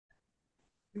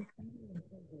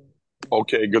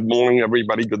Okay, good morning,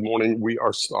 everybody. Good morning. We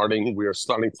are starting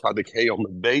Tzaddik Hey on the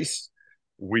base.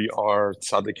 We are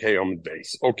Tzaddik Hey on the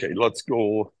base. Okay, let's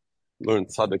go learn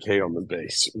Tzaddik Hey on the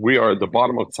base. We are at the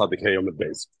bottom of Tzaddik Hey on the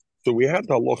base. So we had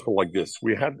the halacha like this.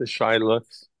 We had the shaila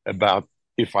about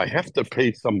if I have to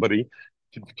pay somebody,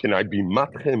 can I be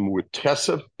matchem with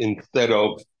kesef instead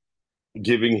of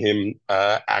giving him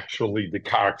actually the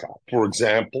karka? For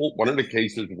example, one of the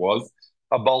cases was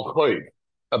a balchoiv.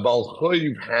 A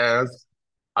balchoiv has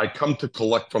I come to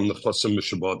collect from the Chasam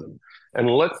Mishabadim. And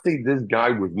let's say this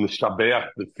guy was Mishabeach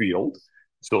the field.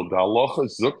 So the halacha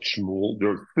Zuk Shmuel,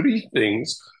 there are three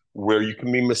things where you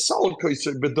can be Misal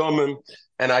Koiser Bedomim,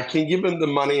 and I can give him the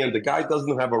money, and the guy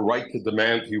doesn't have a right to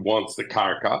demand he wants the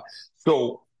karka.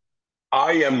 So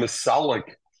I am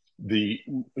Misalik the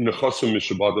Nechosim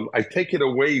Mishabadim. I take it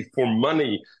away for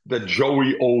money that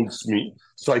Joey owes me.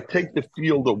 So I take the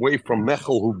field away from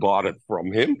Mechel who bought it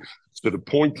from him. So the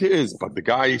point is, but the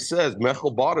guy says,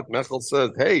 Mechel bought it. Mechel says,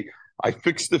 hey, I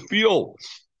fixed the field.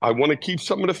 I want to keep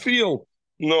some of the field.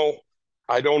 No,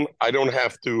 I don't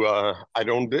have to, I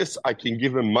don't this. I can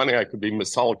give him money. I could be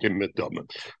Misalikim Middomim.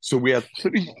 So we have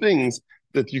three things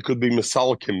that you could be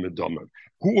Misalikim Middomim.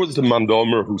 Who was the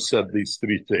Mandomer who said these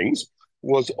three things?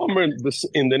 Was Omer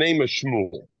in the name of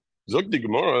Shmuel. Zog the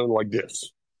Gemara like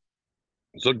this.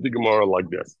 Zog the Gemara like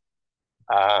this.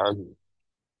 Um,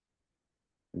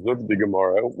 Zog the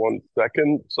Gemara. 1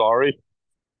 second. Sorry.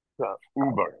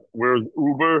 Uber. Where's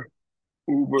Uber?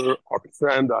 Uber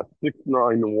Oxanda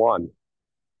 691.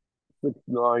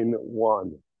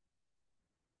 691.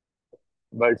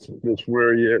 That's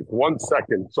where he is. 1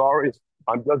 second. Sorry.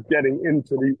 I'm just getting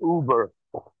into the Uber.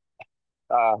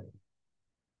 Uh,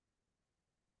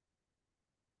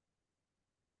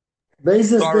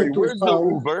 באיזה שדה sorry. Where's תעופה the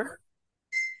הוא? Uber?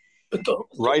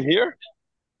 Right here?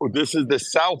 Oh, this is the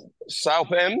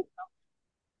south end.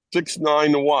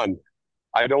 691.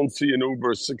 I don't see an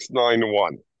Uber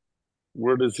 691.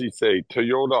 Where does he say?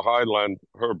 Toyota Highland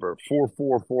Herbert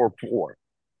 4444.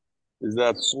 Is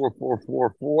that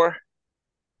 4444?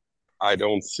 I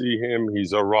don't see him.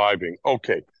 He's arriving.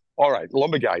 Okay. All right. Let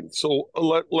me guide. So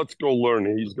let's go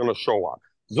learn. He's going to show up.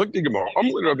 Zukti Gemara.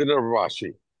 Amli Rabbi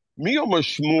Rashi. Miyom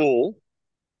Shmuel.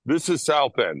 This is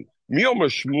South End. Miyom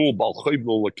Shmuel Balchayv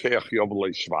Lekeach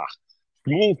Yovelei Shvach.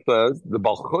 Shmuel says the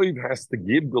Balchoiv has to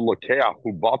give the Lokeach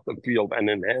who bought the field and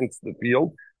enhanced the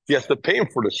field. He has to pay him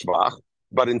for the Shvach,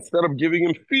 but instead of giving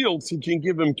him fields, he can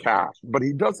give him cash. But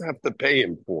he does have to pay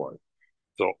him for it.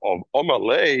 So of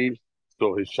Omalei,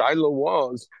 so his Shiloh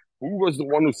was, who was the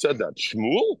one who said that?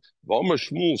 Shmuel? V'Omer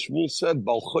Shmuel. Shmuel said,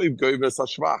 Balchoiv goyves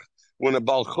hashvach. When a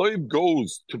Balchoiv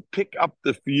goes to pick up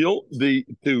the field,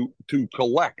 to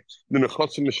collect the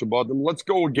Nechosim Mishabadim, let's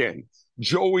go again.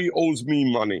 Joey owes me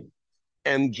money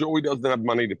and Joey doesn't have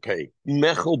money to pay.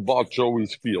 Mechel bought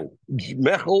Joey's field.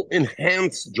 Mechel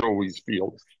enhanced Joey's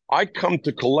field. I come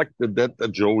to collect the debt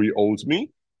that Joey owes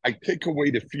me. I take away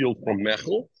the field from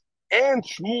Mechel. And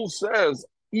Shmuel says,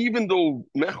 even though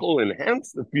Mechel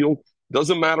enhanced the field,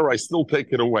 doesn't matter, I still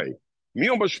take it away. The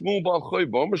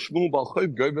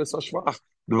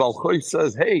Valchoy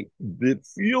says, hey, the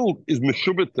field is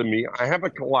meshubit to me. I have a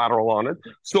collateral on it.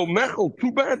 So Mechel,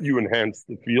 too bad you enhanced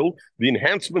the field. The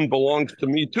enhancement belongs to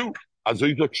me too.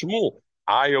 Azoizak Shmuel.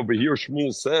 I over here,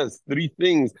 Shmuel says three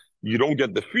things. You don't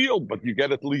get the field, but you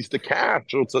get at least the cash.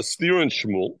 So it's a steer in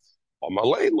Shmuel.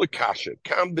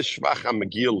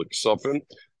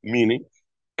 Meaning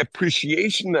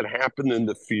appreciation that happened in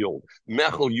the field.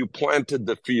 Mechel, you planted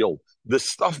the field. The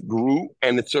stuff grew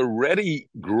and it's already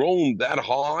grown that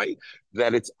high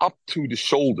that it's up to the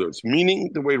shoulders.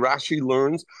 Meaning the way Rashi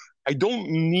learns, I don't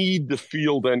need the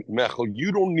field and Mechel,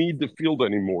 you don't need the field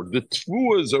anymore. The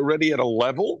tvua is already at a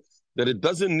level that it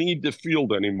doesn't need the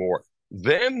field anymore.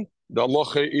 Then the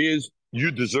halacha is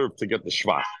you deserve to get the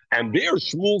shvach. And there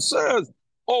Shmuel says,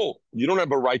 oh, you don't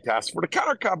have a right to ask for the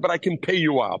karka, but I can pay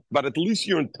you out. But at least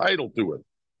you're entitled to it.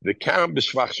 The kam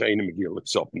b'shvach she'enim megil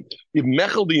itself. If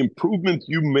Mechel, the improvement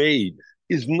you made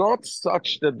is not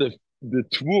such that the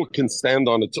tvua can stand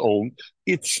on its own,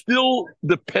 it's still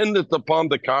dependent upon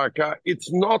the karka.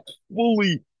 It's not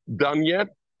fully done yet.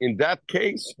 In that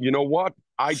case, you know what?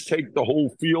 I take the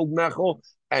whole field, Mechel,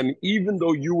 and even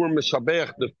though you were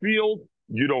mishabech the field,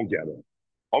 you don't get it.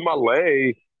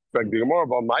 Omalei. We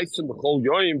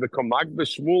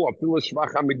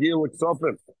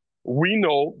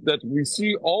know that we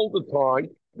see all the time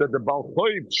that the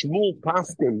Balchoiv Shmuel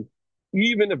Paskin,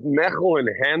 even if Mechel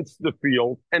enhanced the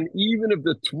field, and even if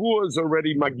the Tvua is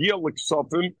already Magia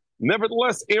L'Ksofim,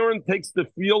 nevertheless, Aaron takes the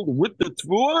field with the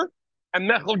Tvua, and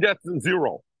Mechel gets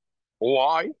 0.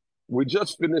 Why? We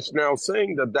just finished now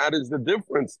saying that is the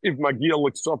difference. If Magia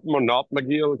Liksofim or not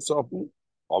Magia Liksofim,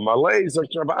 on Malay is a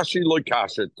Shavashi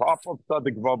Loikasha, top of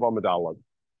Tzadik Vava Medalad.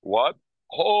 What?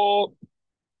 Oh,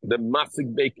 the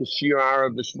Masik Bekashir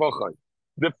of the Shvachai.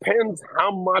 Depends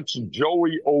how much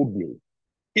Joey owed me.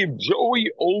 If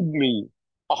Joey owed me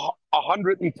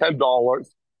 $110,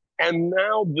 and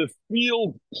now the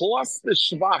field plus the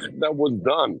shvach that was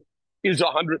done is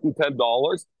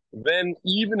 $110, then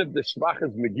even if the shvach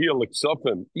is Megil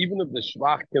Liksofim, even if the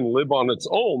shvach can live on its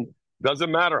own,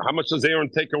 doesn't matter. How much does Aaron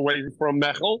take away from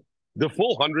Mechel? The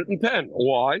full 110.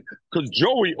 Why? Because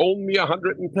Joey owed me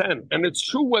 110. And it's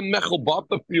true when Mechel bought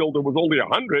the field, it was only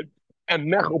 100,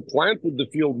 and Mechel planted the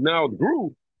field, now it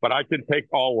grew, but I could take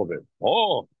all of it.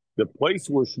 Oh, the place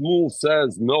where Shmuel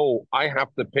says, no, I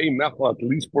have to pay Mechel at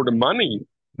least for the money,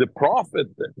 the profit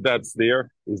that's there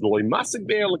is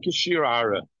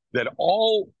that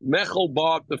all Mechel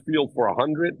bought the field for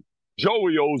 100,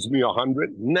 Joey owes me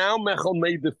 100. Now Mechel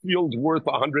made the field worth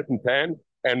 110,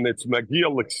 and it's Magia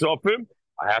Liksofim.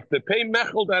 I have to pay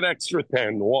Mechel that extra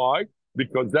 10. Why?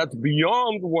 Because that's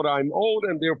beyond what I'm owed,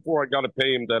 and therefore I got to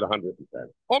pay him that 110.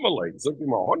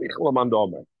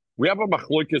 We have a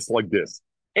machlokes like this.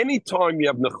 Anytime you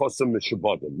have nechosim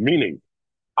mishabadim, meaning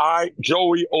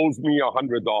Joey owes me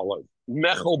 $100.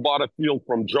 Mechel bought a field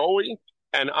from Joey,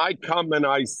 and I come and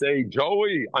I say,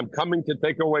 Joey, I'm coming to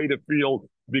take away the field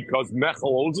because Mechel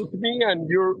owes it to me, and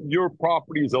your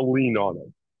property is a lien on it.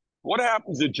 What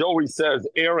happens if Joey says,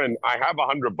 Aaron, I have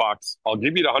 $100. I'll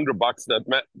give you the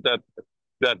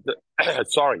 $100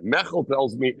 sorry, Mechel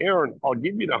tells me, Aaron, I'll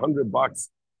give you the $100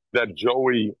 that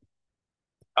Joey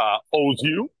owes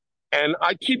you, and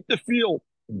I keep the field.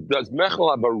 Does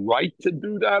Mechel have a right to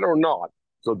do that or not?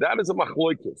 So that is a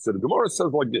machlokes. So the Gemara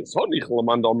says like this: even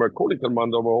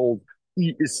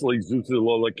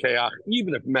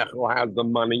if Mechel has the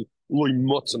money,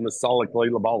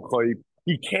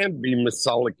 he can't be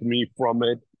misalik me from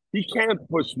it. He can't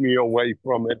push me away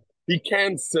from it. He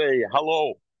can't say,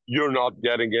 hello, you're not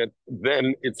getting it.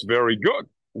 Then it's very good.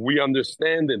 We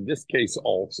understand in this case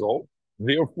also,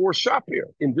 therefore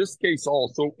Shapir. In this case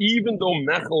also, even though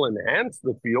Mechel enhanced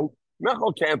the field,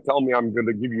 Mechel can't tell me I'm going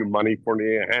to give you money for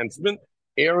the enhancement.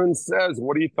 Aaron says,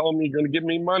 what are you telling me you're going to give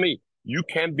me money? You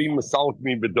can't be misalik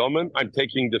me bedomen. I'm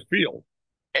taking the field.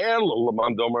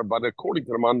 But according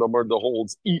to the Mandomer, the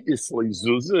holds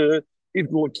if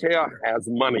Lekea has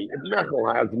money, if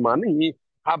Mechel has money,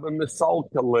 have a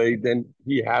misalkale, then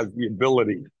he has the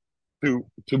ability to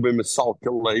be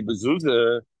misalkale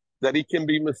bezuzah, that he can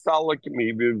be misalik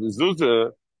me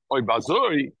bezuzah or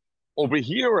bazoi. Over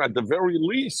here, at the very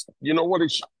least, you know what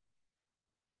is?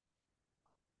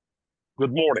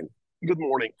 Good morning. Good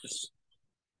morning.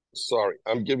 Sorry,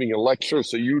 I'm giving a lecture,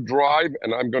 so you drive,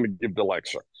 and I'm going to give the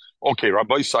lecture. Okay,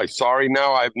 Rabbi Sai, sorry,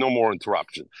 now I have no more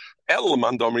interruption.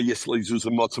 Mechel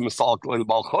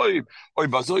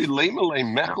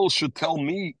should tell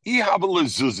me,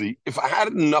 if I had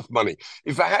enough money,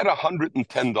 if I had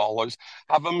 $110,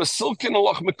 have a mesilkin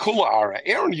alach mekula.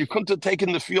 Aaron, you couldn't have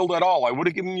taken the field at all. I would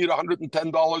have given you the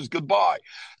 $110 goodbye.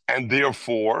 And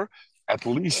therefore, at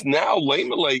least now,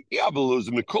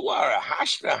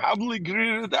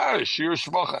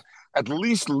 at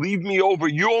least leave me over.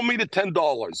 You owe me the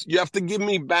 $10. You have to give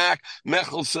me back.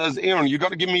 Mechel says, Aaron, you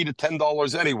got to give me the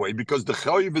 $10 anyway, because the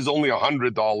chayiv is only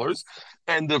 $100,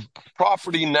 and the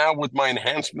property now with my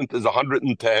enhancement is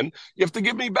 $110. You have to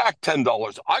give me back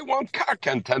 $10. I want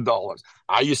karka and $10.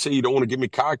 You say you don't want to give me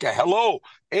karka. Hello,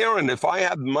 Aaron, if I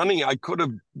had money, I could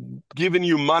have given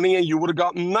you money and you would have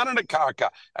gotten none of the karka.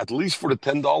 At least for the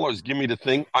 $10, give me the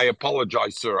thing. I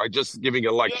apologize, sir. I just giving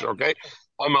a lecture, okay?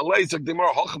 You know what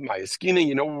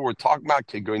we're talking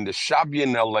about? Going to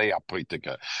Shabyan LA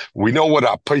Apoitika. We know what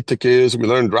Apoitika is. We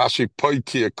learned Rashi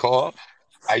Poitika.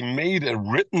 I made a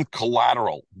written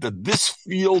collateral that this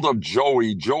field of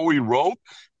Joey wrote,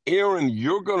 Aaron,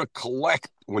 you're going to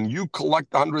collect, when you collect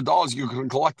 $100, you're going to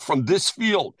collect from this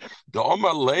field. The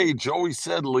Omalei, Joey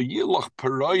said, you're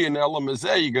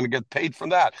going to get paid from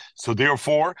that. So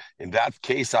therefore, in that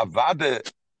case, Avada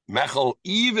Mechel,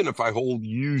 even if I hold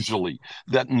usually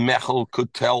that Mechel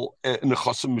could tell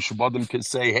Nechosim Mishabadim could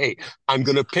say, hey, I'm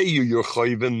going to pay you your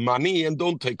chayvin money and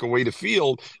don't take away the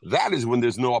field. That is when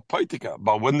there's no apaitika.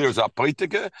 But when there's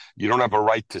apaitika, you don't have a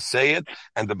right to say it,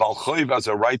 and the Baal Chayv has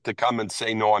a right to come and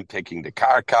say, no, I'm taking the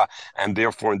karka, and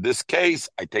therefore in this case,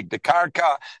 I take the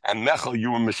karka, and Mechel,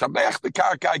 you were Mishabeach the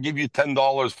karka, I give you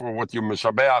 $10 for what you're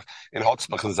Mishabeach in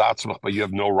Hotzbach and Zatzbach, but you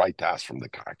have no right to ask from the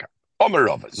karka. Omer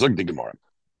Rava, Zog the Gemara.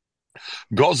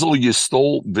 Gozel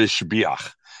Yistol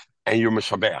Vishbiach. and you're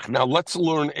Meshabeach. Now let's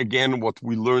learn again what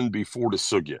we learned before the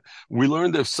sugya. We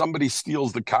learned if somebody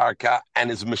steals the karka and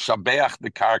is Meshabeach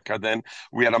the karka, then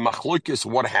we had a machlokes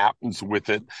what happens with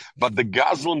it. But the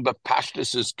gazlan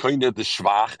bepashtus is kind of the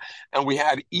shvach, and we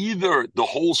had either the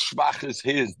whole shvach is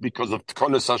his because of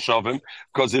tkonas hashavim,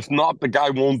 because if not, the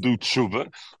guy won't do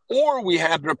tshuva. Or we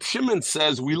had Reb Shimon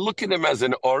says we look at him as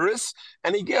an oris,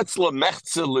 and he gets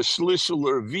lemechze, leshlish,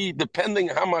 lervi, depending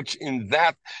how much in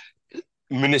that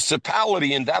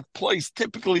municipality, in that place,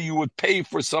 typically you would pay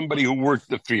for somebody who worked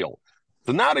the field.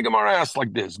 So now the Gemara asks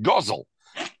like this, Gozel,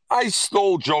 I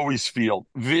stole Joey's field,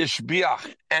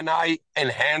 vishbiach, and I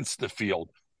enhanced the field,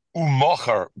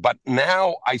 umocher, but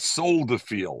now I sold the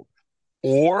field.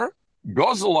 Or,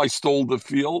 Gozel, I stole the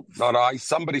field, not I,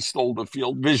 somebody stole the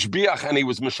field, vishbiach, and he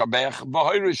was mishabech,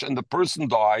 v'hoirish, and the person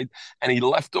died, and he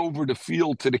left over the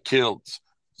field to the kids.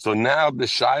 So now the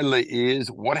shaila is,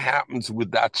 what happens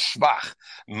with that shvach?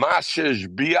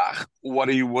 Masheshbiach, what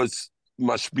he was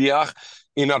mashbiach.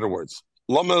 In other words,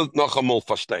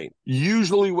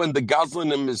 usually when the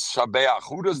gazlanim is shabeach,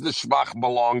 who does the shvach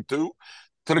belong to?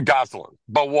 To the gazlan.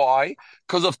 But why?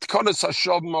 Because of tkonas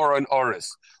hashavim or an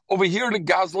oris. Over here, the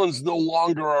gazlan's no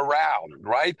longer around,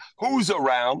 right? Who's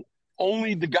around?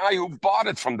 Only the guy who bought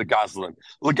it from the gazlan.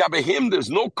 Legabe him, there's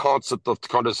no concept of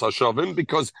tkonas hashavim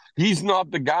because he's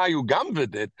not the guy who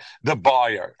gamvid it, the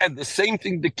buyer. And the same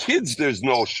thing, the kids, there's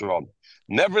no shvam.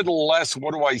 Nevertheless,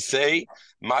 what do I say?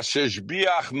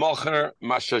 Masheshbiach mocher,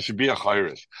 masheshbiach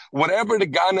hayrish. Whatever the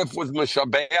ganef was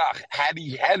meshabeach, had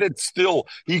he had it still,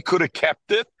 he could have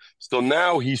kept it. So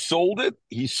now he sold it.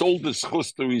 He sold his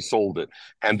chuster. He sold it,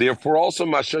 and therefore also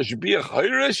masheshbiach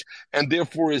hayrish, and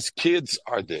therefore his kids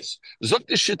are this. Zok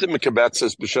the shitta mekabet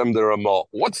says b'shem the Ramah.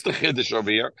 What's the chiddush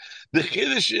over here? The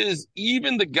chiddush is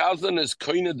even the gazlan is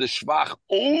koine the shvach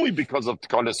only because of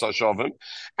tkonas hashavim,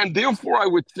 and therefore I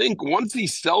would think once he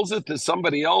sells it to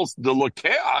somebody else, the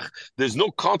lokeach, there's no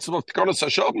concept of tkonas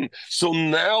hashavim. So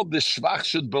now the shvach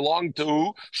should belong to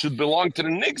who? Should belong to the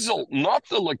nigzel, not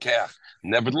the lokeach.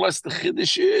 Nevertheless, the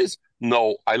chiddush is,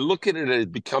 no, I look at it,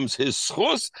 it becomes his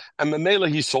schus, and Mamela,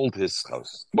 he sold his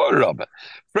schus. What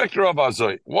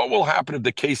will happen if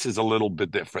the case is a little bit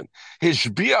different?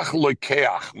 Hishbiach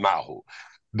lokeach mahu.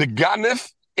 The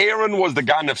ganef, Aaron was the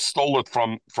ganef, stole it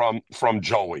from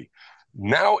Joey.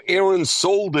 Now Aaron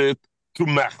sold it to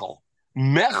Mechel.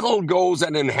 Mechel goes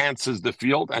and enhances the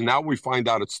field, and now we find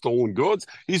out it's stolen goods.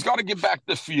 He's got to give back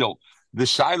the field. The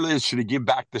shaila is, should he give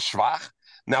back the shvach?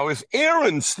 Now, if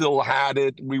Aaron still had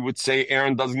it, we would say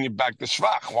Aaron doesn't give back the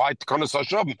shvach. Why?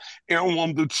 Aaron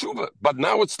won't do tshuva. But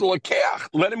now it's still a keach.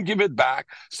 Let him give it back.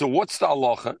 So what's the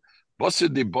halacha? What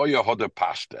did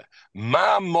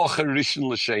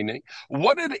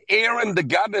Aaron the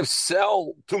Gadev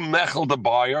sell to Mechel the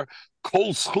buyer?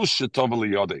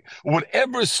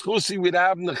 Whatever schus he would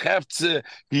have in the cheftze,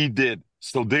 he did.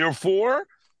 So therefore,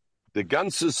 the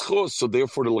ganze schus, so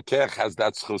therefore the lekech has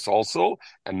that schus also,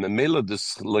 and the mela, the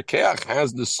lekech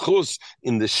has the schus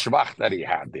in the shvach that he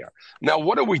had there. Now,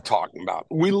 what are we talking about?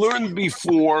 We learned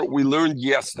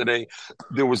yesterday,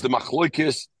 there was the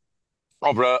machlokes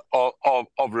of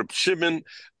Reb Shimon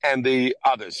and the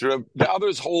others. The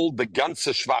others hold the ganze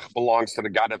shvach belongs to the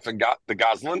Gadef and the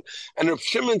Gazlan, and Reb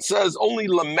Shimon says only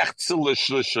lemechze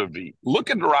l'shlishavi.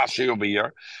 Look at Rashi over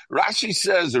here. Rashi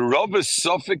says Rabbi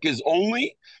Suffolk is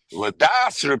only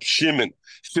l'das Reb Shimon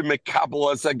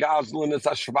shemekabel as a Gazlan as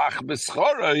a shvach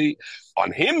b'schorei.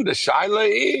 On him, the shaila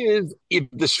is if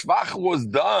the shvach was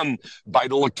done by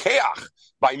the lekeach,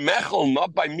 by Mechel,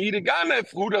 not by Mida Ganef,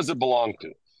 who does it belong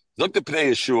to? Look at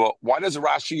Pnei Yeshua. Why does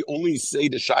Rashi only say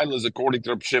the shaila is according to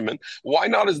Reb Shimon? Why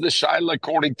not is the shaila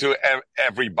according to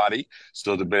everybody?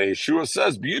 So the Pnei Yeshua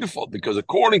says, beautiful, because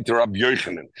according to Rabbi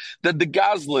Yochanan, that the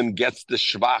Gazlan gets the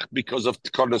shvach because of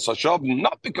Tkonos Hashavim,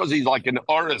 not because he's like an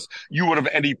oris. You would have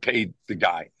any paid the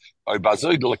guy. The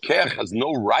Lekech has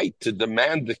no right to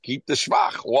demand to keep the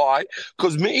shvach. Why?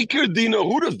 Because Meikir Dina,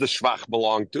 who does the shvach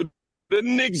belong to? The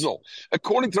nigzel.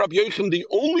 According to Rabbi Yochanan, the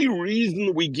only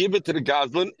reason we give it to the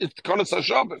Gazlan is Tkonos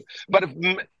Hashavim. But if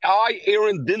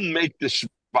Aaron, didn't make the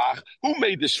shvach, who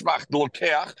made the shvach? The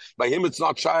Lekeach. By him, it's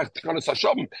not Shaykh Tkonos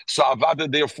Hashavim. So Avada,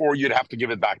 therefore, you'd have to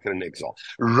give it back to the nigzel.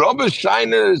 Rabbi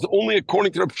Shiner is only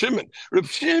according to Reb Shimon. Reb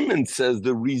Shimon says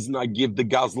the reason I give the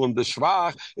Gazlan the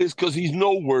shvach is because he's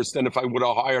no worse than if I would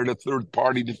have hired a third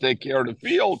party to take care of the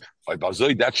field.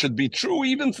 That should be true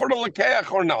even for the Lekeach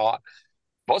or not.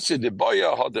 So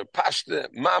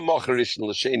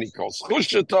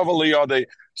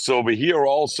over here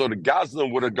also the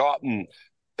Gazlan would have gotten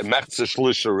the Mechze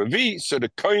Shlisha Revi, so the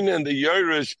Koine and the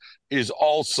Yerush is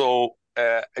also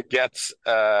gets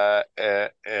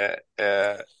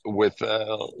with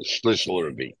Shlish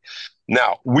L'Revi.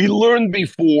 Now, we learned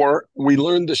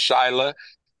the Shaila,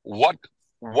 what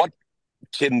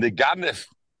can the Ganef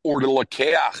or the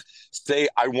Lakeach say,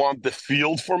 I want the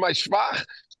field for my Shvach?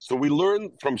 So we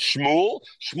learned from Shmuel.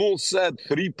 Shmuel said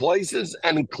 3 places,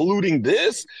 and including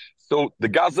this. So the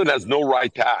Gazlan has no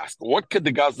right to ask. What could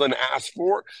the Gazlan ask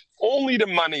for? Only the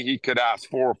money he could ask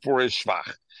for his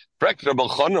Shvach.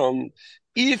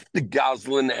 If the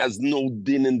Gazlan has no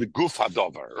din in the guf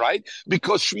hadover, right?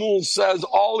 Because Shmuel says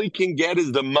all he can get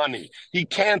is the money. He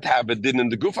can't have a din in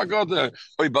the guf hadover.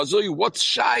 What's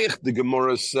shaykh? The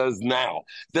Gemara says now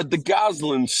that the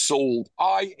Gazlan sold,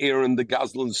 Aaron, the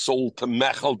Gazlan sold to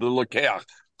Mechel the Lakeach.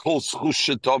 No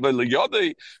schushetove.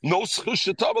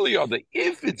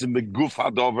 If it's beguf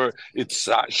hadover, it's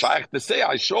shaykh to say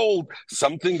I sold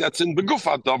something that's in beguf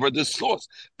hadover, the schus.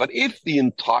 But if the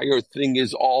entire thing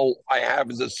is all I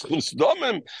have is a schus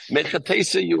domim,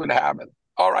 mechatesa, you would have it.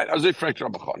 All right,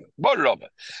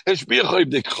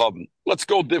 let's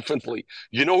go differently.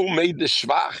 You know who made the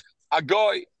shvach? A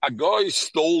guy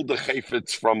stole the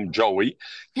chayfetz from Joey.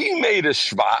 He made a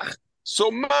shvach. So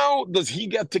now, does he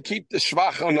get to keep the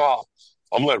Schwach or not?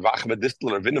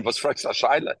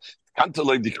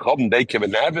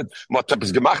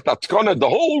 The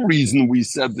whole reason we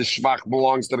said the Schwach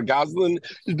belongs to the Gazlan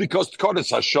is because Tkodesh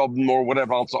Hashavim or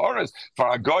whatever else are. For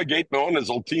a guy gate on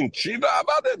his ultim Shiva,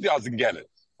 about it, he doesn't get it.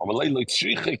 Going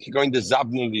to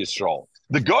Zabna Yisrael.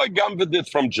 The guy gambled it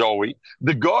from Joey.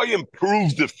 The guy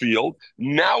improved the field.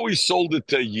 Now he sold it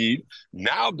to Yid.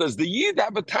 Now does the Yid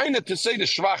have a taina to say the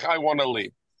Shvach I want to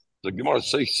leave? The Gemara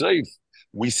says safe.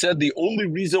 We said the only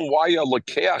reason why a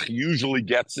Lakeach usually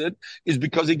gets it is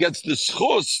because he gets the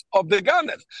schus of the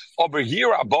Ganef. Over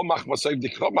here,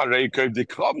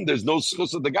 there's no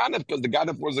schus of the Ganef because the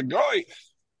Ganef was a guy.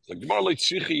 So Gemara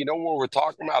you know what we're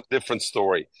talking about? Different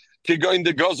story. Going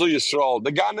the Gozel Yisrael.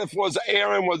 The Ganef was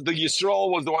Aaron, was the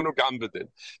Yisrael, was the one who gambeted.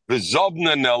 The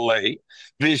Zobna in LA,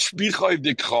 the Shpichov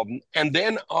the Chobn, and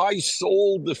then I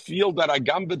sold the field that I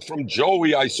gambed from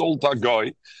Joey, I sold to a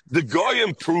guy. The guy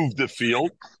improved the field.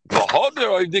 The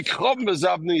Hoder of the Chobn was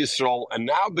Zabna Yisrael, and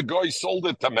now the guy sold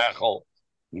it to Mechel.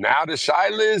 Now the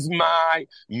Shaila is my.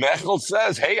 Mechel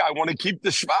says, hey, I want to keep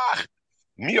the Shvach.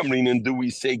 And do we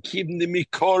say keep the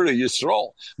Mikora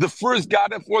Yisrael? The first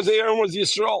Gadif was Aaron, was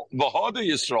Yisrael, Vahada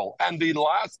Yisrael, and the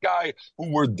last guy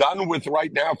who we're done with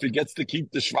right now, if he gets to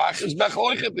keep the Shvach, is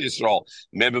Bechoichet Yisrael.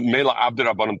 Mela Abder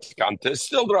Rabbanim Tkante.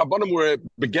 Still, the Rabbanim were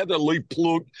together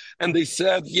plug, and they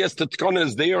said yes, the Tkana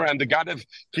is there, and the Gadif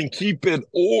can keep it,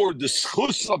 or the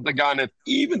schus of the Ganef,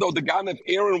 even though the Ganef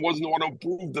Aaron wasn't the one who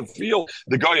proved the field.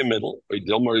 The guy in the middle,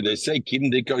 they say keep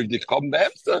the Kabem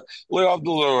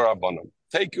Rabbanim.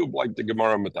 Take you like the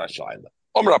Gemara Matashayla.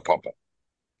 Omra Papa.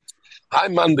 Hi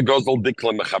man the Gozel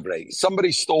Dikla Mechabrei.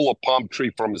 Somebody stole a palm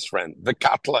tree from his friend, the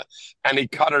Katla, and he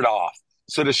cut it off.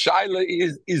 So the Shaila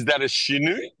is that a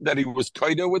shinu that he was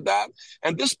kaida with that?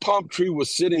 And this palm tree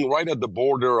was sitting right at the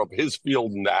border of his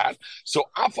field and that. So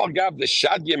Afagav the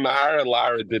Shad Yemar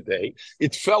Lara today,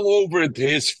 it fell over into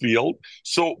his field.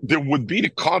 So there would be the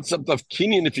concept of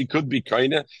kinyan if he could be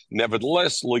kaina.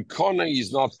 Nevertheless, Loikona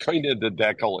is not kaina the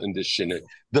decal in the shinu.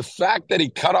 The fact that he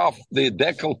cut off the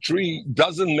decal tree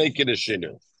doesn't make it a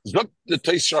shinu. Look, the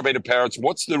Tais Rabbi the parents,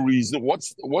 what's the reason?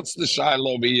 What's the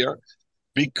Shaila over here?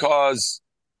 Because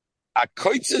a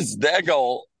koitzes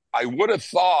degel, I would have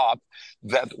thought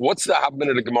that what's the happening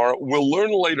in the Gemara? We'll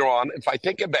learn later on. If I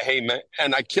take a behemoth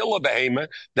and I kill a behemoth,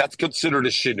 that's considered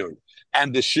a shinun,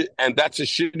 and that's a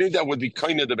shinun that would be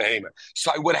kind of the behemoth.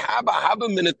 So I would have a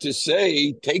minute to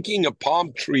say, taking a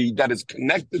palm tree that is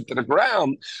connected to the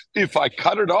ground, if I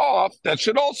cut it off, that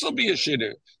should also be a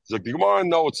shinun. So the Gemara,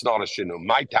 no, it's not a shinun.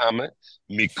 My tame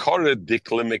mikora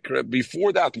dikla mikra.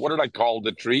 Before that, what did I call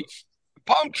the tree?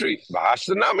 Palm tree.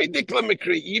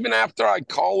 Even after I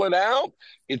call it out,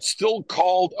 it's still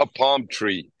called a palm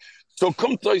tree. So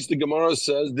Kumtois, the Gemara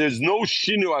says, there's no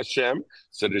Shinu Hashem.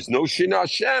 So there's no Shinu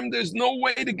Hashem. There's no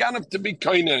way to Ganef to be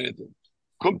kaina.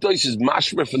 Kumtois is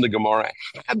mashma from the Gemara.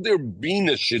 Had there been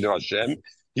a Shinu Hashem,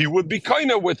 he would be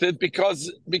kaina with it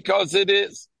because it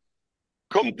is.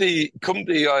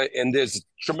 And there's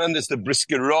tremendous the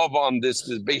briskerov on this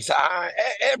base.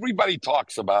 Everybody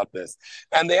talks about this.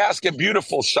 And they ask a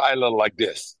beautiful shaila like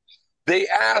this. They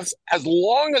ask, as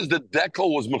long as the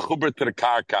decal was mechuber to the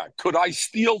karka, could I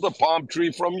steal the palm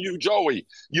tree from you, Joey?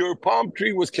 Your palm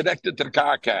tree was connected to the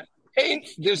karka.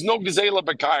 There's no gazela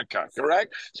b'karka,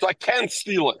 correct? So I can't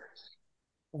steal it.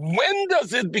 When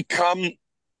does it become,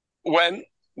 when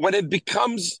it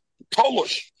becomes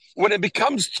tolush? When it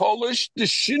becomes tolish, the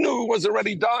shinu was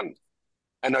already done.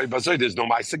 And there's no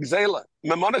Maisig Zela.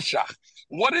 Memonashach.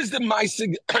 What is the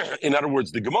Maisig? In other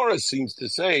words, the Gemara seems to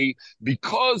say,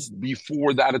 because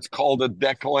before that it's called a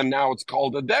dekel and now it's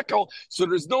called a dekel, so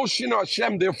there's no Shino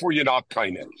Hashem, therefore you're not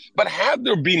kainet. But had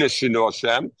there been a Shino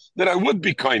Hashem, then I would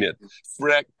be kainet.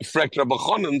 Frek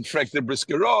Rabbachonon, frek the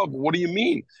Briskerov, what do you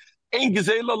mean? Ein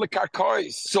Gezela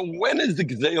lekarkais. So when does the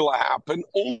Gezela happen?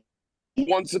 Only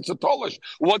once it's a tolish.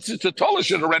 Once it's a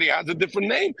tolish, it already has a different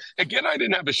name. Again, I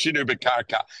didn't have a shinu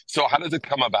bekarka. So how does it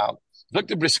come about?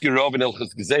 Dr. Briskerov in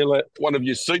Ilchas Gezela, one of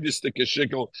your soidistic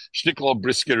shtickle of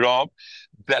Briskerov,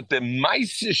 that the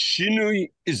Maisa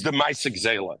Shinui is the Maisa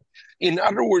Gzela. In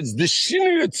other words, the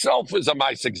Shinui itself is a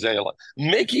Maisa Gzela.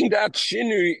 Making that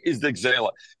Shinui is the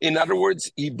Gzela. In other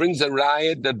words, he brings a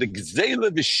riot that the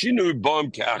Gzela, the Shinui,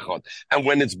 Bom Keachot. And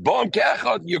when it's Bom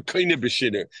Keachot, you're kind of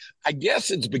B'Shinui. I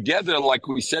guess it's together, like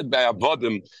we said by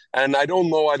Avodim, and I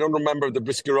don't remember if the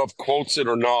Briskerov quotes it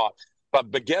or not.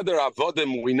 But together,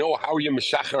 avodim, we know how you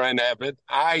meshacher an eved.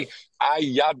 I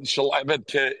yad shel eved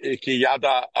ki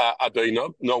yada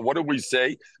adoinov. No, what do we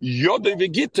say? Yoda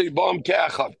v'gitei b'am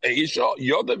keachad. Eisha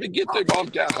yoda v'gitei b'am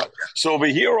keachad. So over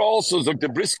here also, so the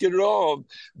Briskerov,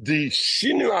 the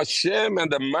Shinu Hashem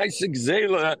and the Maisik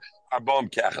Zela are b'am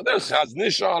keachad. There's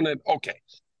chaznish on it. Okay.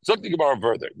 So think about it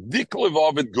further.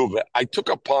 I took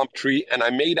a palm tree and I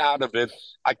made out of it.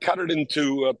 I cut it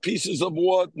into pieces of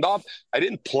wood. I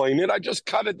didn't plane it. I just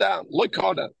cut it down. Look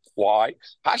at it. Why?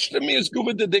 Hashtami is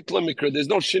guva de dikla mikra. There's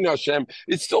no shin Hashem.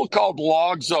 It's still called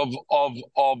logs of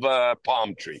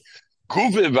palm tree.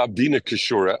 Guviv abdina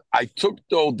kishura. I took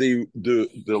though the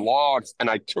logs and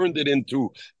I turned it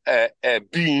into a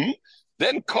beam.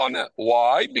 Then Kana,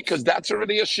 why? Because that's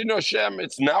already a Shino Hashem.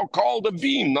 It's now called a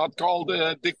beam, not called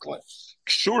a dikla.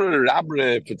 Kshura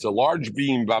Rabre, if it's a large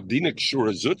beam, Abdina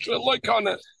Kshura Zutra, like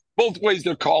Kana. Both ways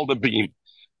they're called a beam.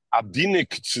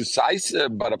 Abdinik Tsusaisa,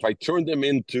 but if I turn them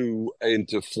into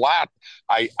flat,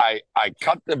 I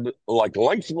cut them like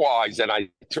lengthwise and I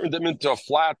turned them into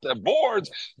flat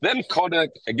boards, then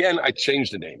Kodak, again, I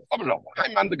changed the name. I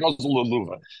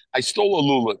stole a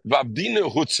lulav,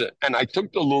 Vabdina Hutze, and I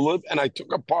took the lulav and I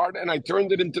took apart and I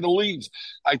turned it into the leaves.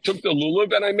 I took the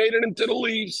lulav and I made it into the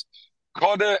leaves.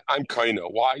 Koda, I'm kaina.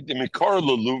 Why? The mikara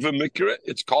luluva mikra,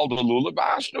 it's called a lulav,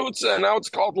 and now it's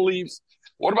called leaves.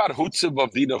 What about Hutziv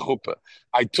of Dina Chuppah?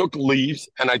 I took leaves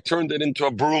and I turned it into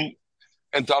a broom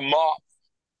and a mop.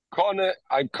 Kona,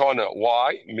 I'm Kona.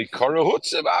 Why? Mikara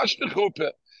Hutziv Ashta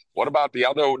Chuppah. What about the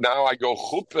other? Now I go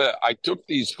Chuppah. I took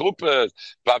these Chuppahs,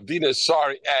 Vavdina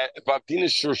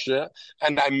Shusha,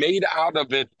 and I made out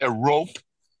of it a rope.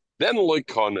 Then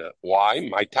Loikona. Why?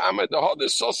 My Tama, the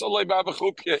Hodes Sosa Levav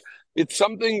Chuppah. It's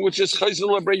something which is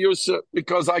chayzel abreyusa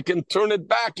because I can turn it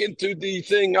back into the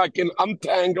thing. I can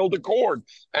untangle the cord,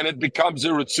 and it becomes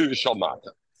a ritzu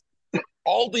shalmata.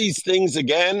 All these things,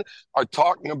 again, are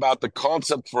talking about the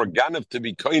concept for a ganav to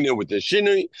be koine with the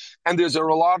shinui. And there's a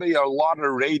lot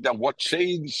of rate on what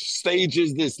stage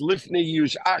is this lifnei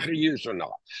yush, acher yush or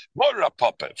not. Vora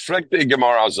puppet, frekte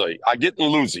gemara zay. I get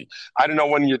losey. I don't know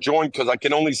when you join because I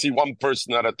can only see one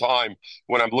person at a time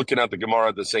when I'm looking at the gemara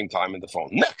at the same time in the phone.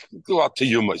 Nek, go out to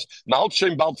yumas. Mahalt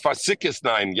shem bald farsikis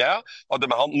nine, yeah? Or the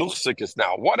mahalt nuchsikis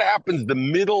now. What happens the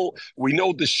middle? We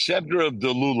know the shedra of the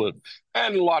lulav.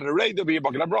 And a lot of Reda be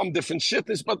about different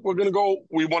shittis, but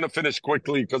we want to finish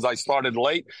quickly because I started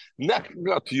late.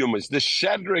 The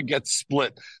shedra gets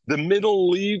split. The middle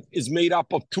leaf is made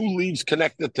up of two leaves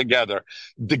connected together.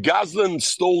 The Gazlan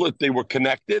stole it, they were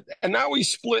connected, and now he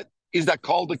split. Is that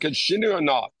called a kashinu or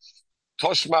not?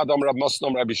 Toshma Dam Rab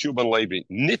Masnam Rabbi Shuban Levi.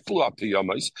 Nitlu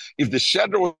Yomis. If the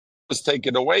shedra was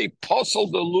taken away, puzzle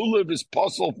the lulav is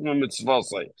puzzled from a mitzvah.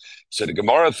 So the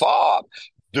Gemara thought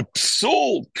the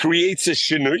psul creates a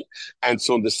shinui, and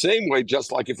so in the same way,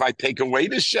 just like if I take away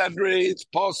the shedre, it's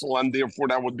puzzle, and therefore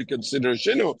that would be considered a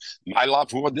shinu.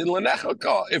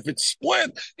 If it's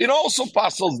split, it also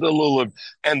puzzles the lulav,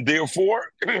 and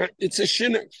therefore it's a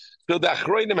shinu. So the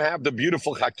achronim have the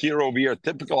beautiful hakira over here,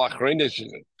 typical achronish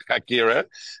hakira,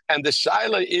 and the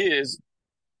shaila is,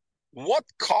 what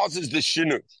causes the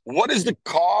shinu? What is the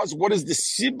cause? What is the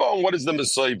siba? And what is the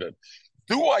mesoibet?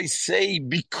 Do I say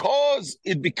because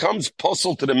it becomes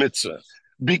puzzle to the mitzvah?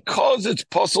 Because it's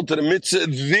puzzle to the mitzvah,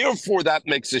 therefore that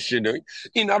makes a shinui.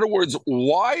 In other words,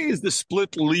 why is the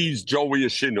split leaves Joey a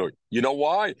shinui? You know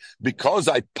why? Because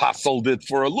I puzzled it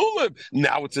for a lulav.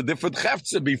 Now it's a different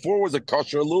chefza. Before it was a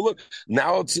kosher lulav.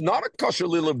 Now it's not a kosher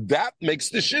lulav. That makes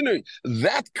the shinui.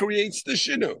 That creates the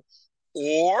shinu.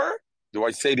 Or do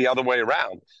I say the other way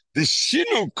around? The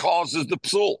shinu causes the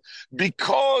psul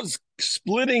because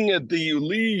splitting at the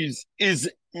leaves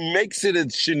is makes it a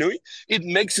shinui. It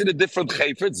makes it a different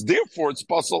chayfetz. Therefore, it's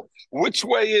possible. Which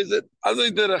way is it? As I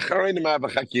did a charayim have a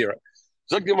chakira.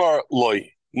 Zogdimar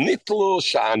loy. Nitlu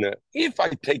shana. If I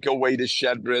take away the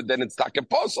shedra, then it's not a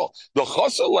puzzle. The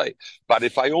chosale. But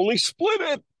if I only split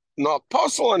it, not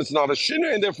puzzle, and it's not a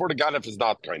shinu, and therefore the gadif is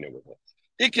not kind of with it.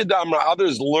 Ikidamra,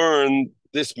 others learn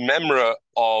this memra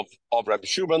of Rabbi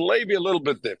Shimon Levi a little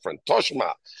bit different.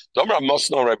 Toshma, Domra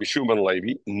Mosno Rabbi Shimon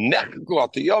Levi,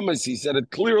 Nechgu he said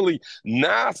it clearly,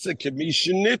 Nasa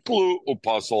Kamishinitlu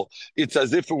Upasul. It's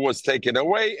as if it was taken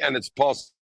away and it's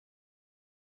possible.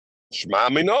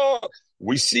 Shmamino,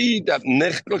 we see that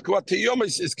Nechgu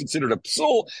is considered a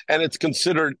psul and it's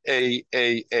considered a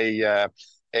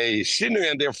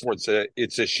shinu, and therefore it's a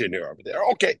shinu over there.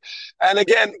 Okay, and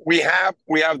again we have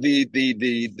the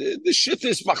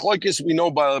shittis machlokes we know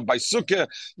by sukkah.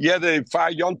 Yeah, the far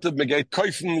yontav megay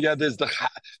koifen. Yeah, there's the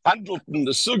handelten,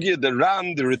 the sugya, the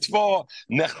ram, the ritva.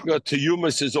 Nechga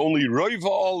tiyumas is only roiva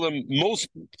all them. Most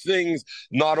things,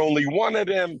 not only one of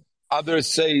them.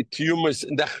 Others say tiyumas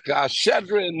nechga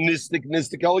shedra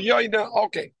nistik al yoina.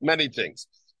 Okay, many things.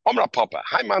 Omra Papa,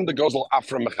 Haiman the Gozel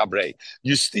Afra Mechabrei.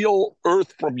 You steal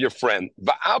earth from your friend,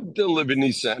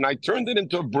 and I turned it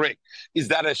into a brick. Is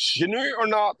that a shinui or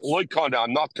not? Loikona,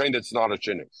 I'm not kind, it's not a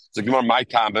shinui. So give me my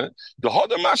tama. The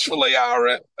Hoda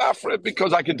Mashvale Afra,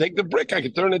 because I can take the brick, I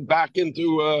can turn it back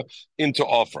into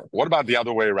offer. What about the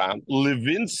other way around?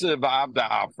 Levinse Va'avda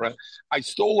Afra. I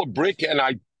stole a brick and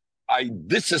I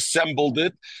disassembled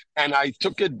it and I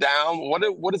took it down.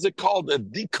 What is it called? A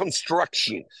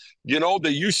deconstruction. You know,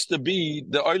 there used to be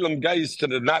the oilam guys to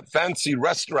the not fancy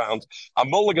restaurants. A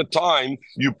mulliga time,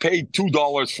 you paid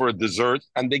 $2 for a dessert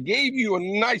and they gave you a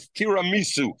nice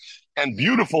tiramisu and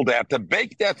beautiful. They had to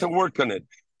bake that to work on it.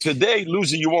 Today,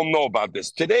 Lucy, you won't know about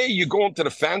this. Today, you go into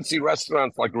the fancy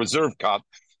restaurants like Reserve Cut.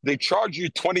 They charge you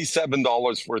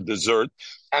 $27 for a dessert.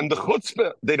 And the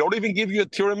chutzpah, they don't even give you a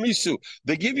tiramisu.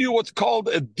 They give you what's called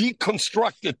a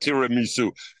deconstructed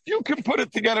tiramisu. You can put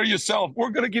it together yourself.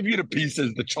 We're going to give you the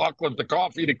pieces, the chocolate, the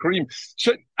coffee, the cream.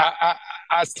 The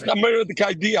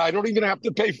idea, I don't even have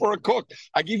to pay for a cook.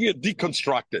 I give you a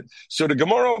deconstructed. So the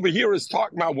Gemara over here is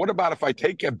talking about, what about if I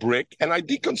take a brick and I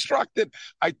deconstruct it,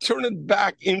 I turn it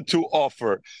back into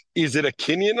offer. Is it a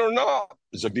kinyan or not?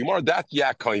 Is it Gemara that?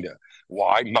 Yeah, kind of.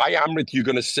 Why? My Amrit, you're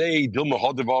going to say, but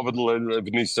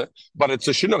it's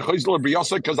a Shina Chayzler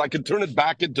Biyasa because I can turn it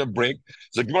back into a brick.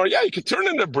 So Gemara, yeah, you can turn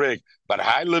it into a brick. But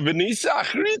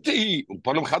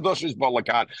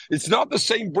it's not the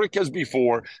same brick as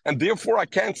before, and therefore I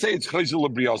can't say it's Chayzler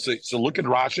Biyasa. So look at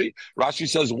Rashi. Rashi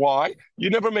says, why? You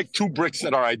never make two bricks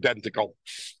that are identical.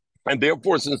 And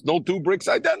therefore, since no two bricks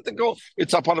identical,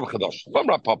 it's a part of Chadosh.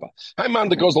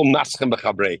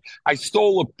 I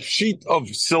stole a sheet of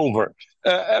silver,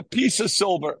 a piece of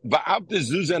silver.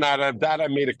 And out of that, I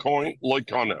made a coin.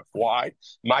 Why?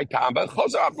 My tamba.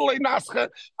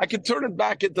 I can turn it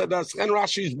back into the and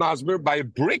Rashi's masber by a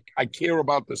brick. I care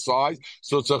about the size.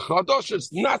 So it's a Chadosh.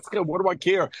 It's naska. What do I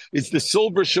care? It's the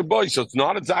silver shaboy. So it's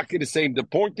not exactly the same. The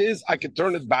point is, I can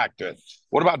turn it back to it.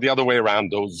 What about the other way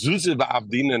around, though?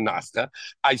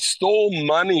 I stole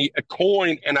money, a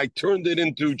coin, and I turned it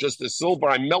into just a silver.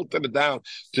 I melted it down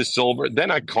to silver. Then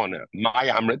I kona.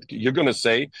 My Amrit, you're going to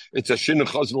say it's a shinu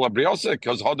chazul abriosa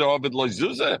because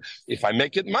if I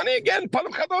make it money again,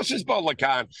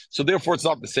 so therefore it's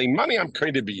not the same money. I'm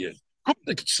going to be in.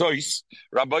 The Ksois,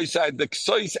 Rabbi said, the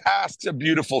Ksois asks a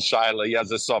beautiful shaila. He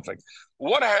has a suffix.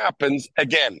 What happens,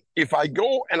 again, if I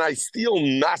go and I steal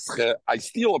nasche, I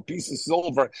steal a piece of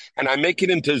silver and I make it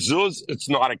into zuz, it's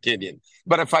not a kinyan.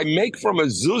 But if I make from a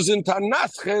zuz into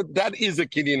nasche, that is a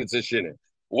kinyan, it's a shinin.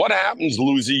 What happens,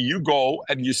 Lucy? You go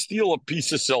and you steal a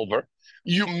piece of silver,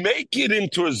 you make it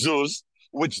into a zuz,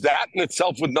 which that in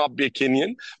itself would not be a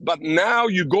kinyan, but now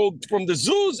you go from the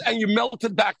zuz and you melt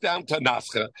it back down to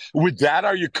nasche. With that,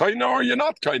 are you kaina or you're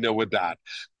not kaina with that?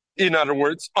 In other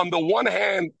words, on the one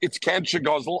hand, it's Kansha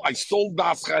Gozel. I stole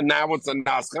Nascha, and now it's a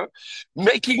Nascha.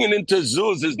 Making it into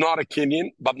Zuz is not a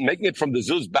Kinyan, but making it from the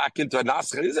Zuz back into a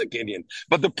Nascha is a Kinyan.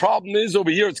 But the problem is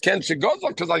over here, it's Kansha Gozel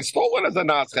because I stole it as a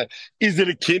Nascha. Is it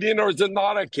a Kinyan or is it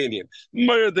not a Kinyan?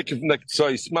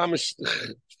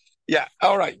 Yeah,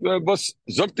 all right. You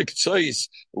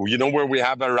know where we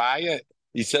have a raya?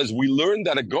 He says, we learned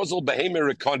that a gozel behemoth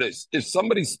rekodes, if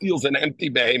somebody steals an empty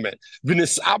behemoth,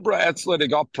 v'nis abra etzla, they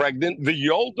got pregnant,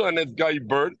 v'yolda and it got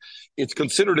bird, it's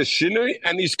considered a shinui,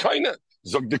 and he's kaina.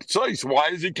 Zog dik tzois, why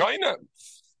is he kaina?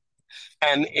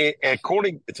 And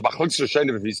according, it's machlokes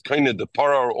Rishonim if he's kind of the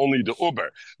para or only the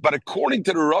uber. But according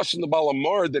to the Rosh and the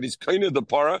Balamar that he's kind of the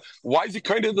para, why is he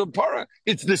kind of the para?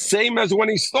 It's the same as when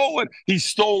he stole it. He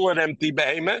stole an empty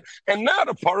behemoth, and now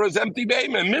the para is empty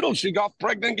behemoth. Middle, she got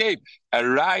pregnant, gave. A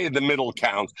raya in the middle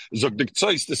counts. Zog the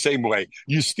Ktsois the same way.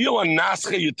 You steal a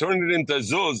nasche, you turn it into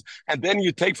zuz, and then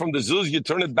you take from the zuz, you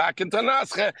turn it back into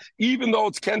nasche, even though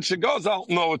it's ken shegozal.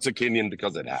 No, it's a kinyan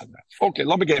because it had that. Okay,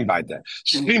 let me get by that.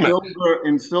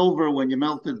 In silver, when you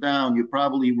melt it down, you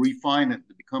probably refine it.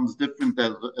 It becomes different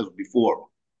as before.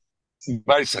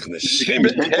 Weiß ich nicht. You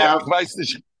take out,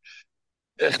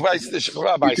 Ich weiß nicht.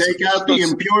 you take out the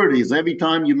impurities. Every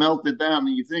time you melt it down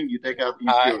and you think, you take out the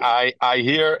impurities. I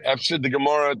hear, after the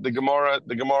Gemara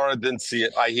didn't see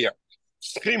it. I hear.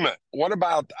 Schima, what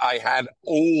about I had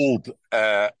old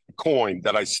coin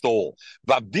that I stole,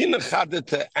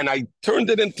 and I turned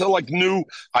it into like new.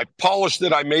 I polished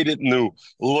it. I made it new.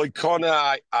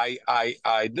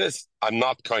 I'm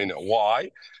not kind of.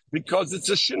 Why? Because it's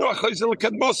a shino.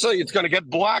 It's going to get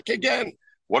black again.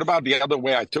 What about the other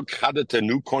way? I took chadet, a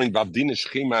new coin, vavdina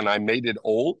shchima, and I made it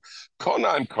old. Kona,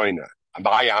 I'm koina.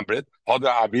 I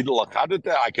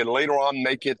can later on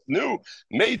make it new.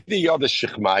 Made the other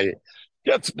shchmai.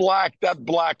 Gets black, that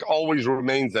black always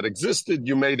remains that existed.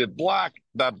 You made it black,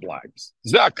 that blacks.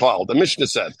 Zaklal, the Mishnah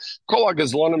said, all the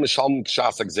gazlanim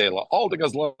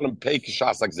pay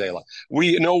kishasak zela.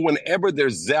 We know whenever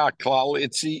there's zaklal,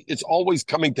 it's always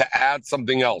coming to add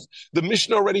something else. The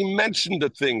Mishnah already mentioned the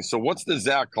thing. So what's the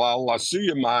zaklal?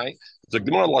 Lasuya mai.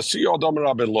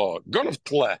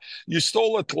 You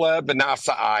stole a tle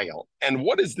benasa ayel. And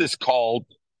what is this called,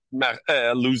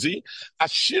 Luzi?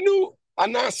 Ashinu.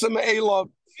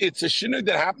 It's a shinu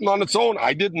that happened on its own.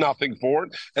 I did nothing for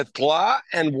it.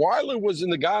 And while it was in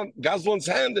the Gazlan's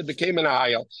hand, it became an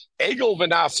ayel. Egel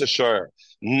v'nasa shur.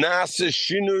 Nasa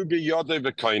shinu b'yodei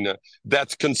v'kaina.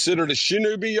 That's considered a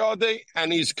shinu b'yodei,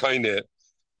 and he's kaina.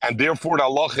 And therefore, the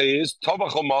halacha is,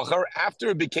 tovach macher. After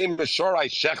it became a shur, I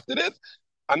shechted it.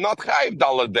 I'm not chayiv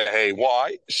dalad behei.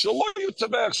 Why? Shaloyu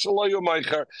tabech, shaloyu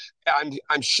meicher.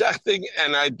 I'm shechting,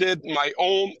 and I did my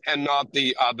own and not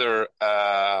the other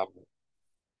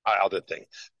thing.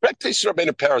 Rektesh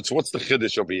Rabbeinu Peretz, what's the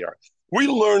chiddush over here? We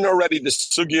learn already the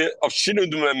sugya of shinu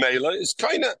d'memela is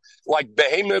kind of like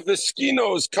behema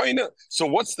v'skino is kind of. So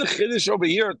what's the chiddush over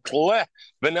here? Tle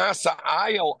v'nasa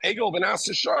ayel egel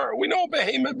v'nasa shar. We know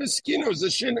behema v'skino is a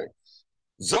shinu.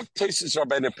 Zok Tosis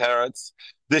Rabbeinu Peretz.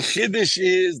 The chiddush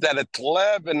is that a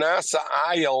tle v'nasa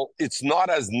ayel, it's not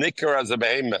as nicker as a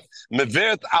behemoth.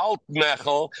 Mevert alt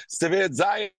mechel, stevert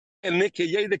zay nicker,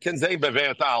 jeder can say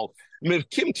mevert alt. Mir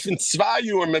kimt von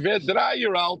 2 Uhr, mevert 3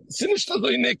 Uhr alt, sind nicht so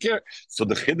nicker. So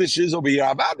the chiddush is over here,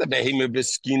 about the behemoth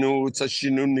v'skinu, it's a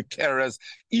shinu nikeres,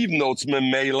 even though it's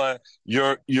memela,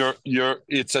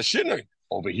 it's a shinu.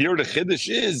 Over here, the chiddush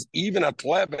is even a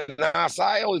tleb and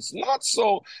asayel. It's not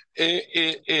so.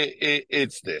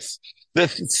 It's this. The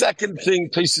second thing,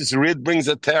 Tosis Rid brings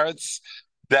a teretz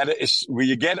that is, when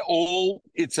you get old,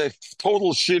 it's a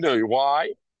total shinui. Why?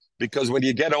 Because when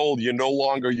you get old, you're no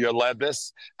longer your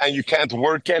lebis, and you can't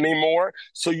work anymore,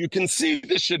 so you can see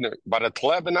the shinui. But a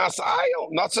tleb and asayel,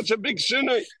 not such a big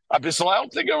shinui. A bislayel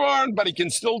tigaron, but he can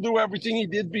still do everything he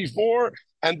did before,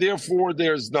 and therefore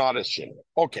there's not a shinui.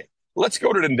 Okay. Let's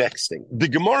go to the next thing. The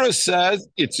Gemara says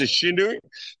it's a shinu.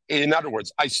 In other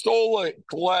words, I stole a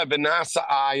kle v'nasa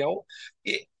ayel,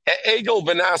 egel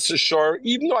v'nasa shor,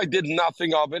 even though I did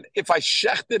nothing of it. If I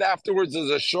shecht it afterwards as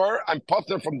a shor, I'm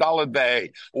putter from dalad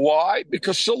be'eh. Why?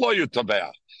 Because shaloyu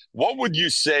tabeach. What would you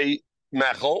say,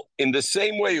 Mechel? In the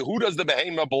same way, who does the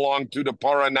behema belong to, the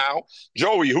para now?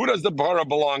 Joey, who does the para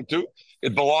belong to?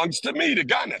 It belongs to me, the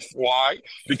ganef. Why?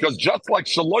 Because just like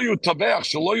shaloyu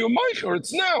tabeach, shaloyu meicher,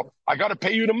 it's now. I got to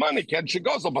pay you the money, Ken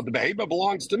Shagozel, but the behema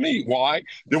belongs to me. Why?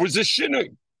 There was a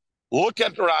shinui. Look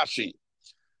at Rashi.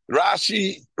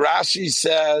 Rashi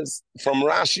says, from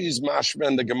Rashi's mashma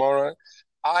and the Gemara,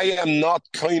 I am not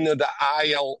koina the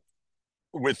ayel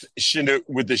with the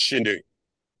shinu.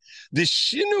 The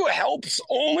shinu helps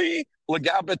only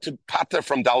legabe to pater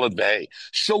from dalad be'eh.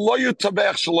 Shaloyu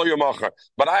tabech, shaloyu macher.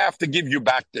 But I have to give you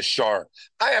back the shar.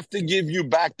 I have to give you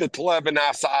back the tleb and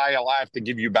asa ayel. I have to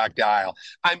give you back the ayel.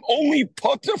 I'm only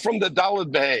pater from the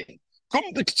dalad be'eh.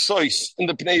 Kum the ktsois in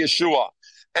the pnei Yeshua.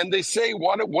 And they say,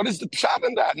 what is the pshat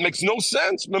in that? It makes no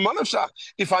sense.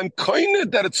 If I'm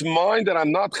koined that it's mine, that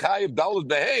I'm not chayiv dalad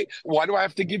be'eh, why do I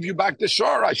have to give you back the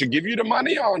shar? I should give you the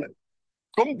money on it.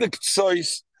 Kum the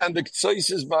ktsois. And the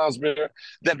Ktsois is Masber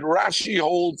that Rashi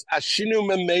holds Ashinu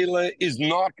Memele is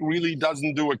not really,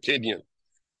 doesn't do a Kinyan.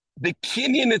 The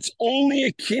Kinyan, it's only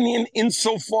a Kinyan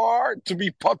insofar to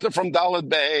be potter from Dalet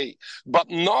Be'eh, but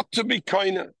not to be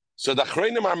koine. So the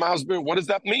Chreinim are masbir. What does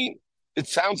that mean? It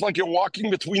sounds like you're walking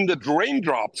between the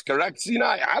raindrops, correct,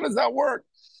 Sinai? How does that work?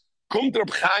 Komt Reb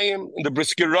Chaim in the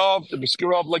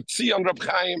Briskerov like Tzion Reb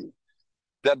Chaim,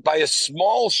 that by a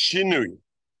small shinui,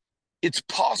 it's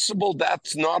possible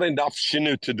that's not enough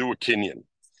shinu to do a Kinyan.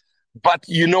 But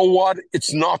you know what?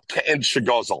 It's not Ka'en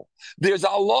Shagazel. There's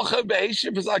Aloha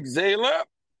Be'eshiv is like Zela,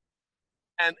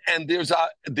 and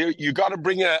there you got to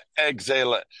bring a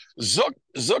Zela. Zuk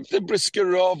the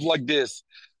Briskerov like this.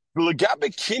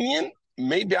 L'gabe Kinyan,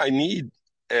 maybe I need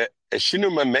a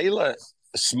Shinu Mamela,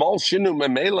 a small Shinu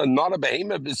Mamela, not a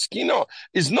Behema Biskino,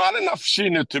 is not enough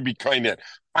Shinu to be Kaina.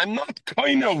 I'm not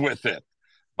Kaina with it.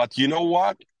 But you know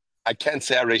what? I can't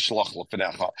say Areish Lach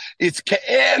L'Fenecha.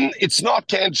 It's not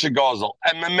Ka'en Shagazel.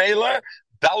 And Mamela,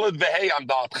 Dalet Vehei, I'm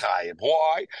not Chayiv.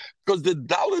 Why? Because the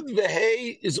Dalet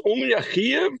Vehei is only a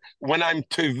Chayiv when I'm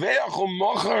Teveach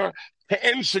U'Mocher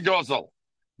Ka'en Shagazel.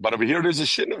 But over here, there's a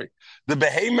shinui. The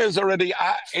behemoth is already,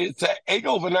 it's a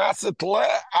egel v'nasa tle,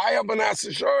 aya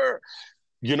v'nasa shur.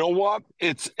 You know what?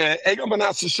 It's egel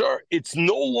v'nasa shur. It's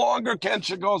no longer Ken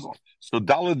Shagozel. So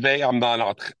Dalet Vei, I'm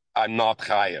not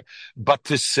chayev. But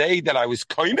to say that I was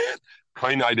kind,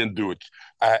 I didn't do it.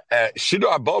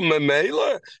 Shidu above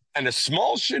memela and a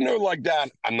small shinu like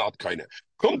that, I'm not kind of.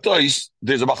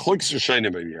 There's about chliks Rishonim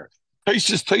over here.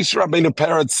 Taish Rabbeinu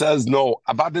Peretz says no.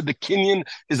 About the Kinyan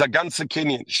is a ganze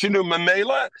Kinyan. Shinu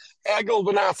memela, egel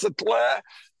v'nasatle.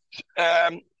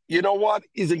 You know what?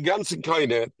 Is a ganze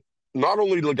kind. Not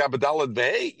only legabadalat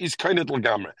vei, is kind of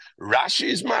legamre. Rashi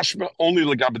is mashma only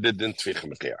legabadid din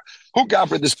tvichim here. Who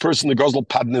gabra this person the gozel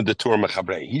padna de tur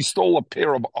mechabrei? He stole a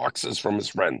pair of oxes from his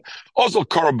friend. Ozel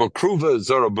korabakruva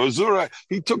zarabozura.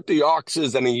 He took the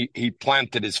oxes and he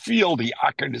planted his field. He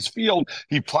ackered his field.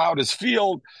 He plowed his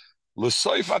field.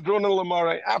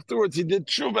 Afterwards, he did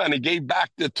tshuva and he gave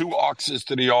back the two oxes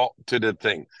to the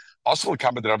thing. Also, Rav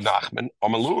Nachman,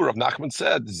 Rav Nachman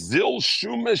said, "Zil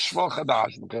shumish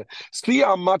v'chadash." See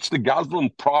how much the Gazlan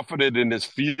profited in his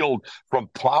field from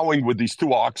plowing with these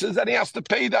two oxes, and he has to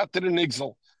pay that to the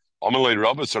nigzel.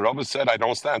 So Rabbi said, I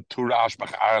don't stand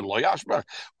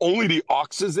only the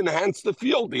oxes enhanced the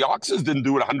field. The oxes didn't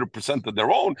do it 100% of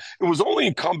their own. It was only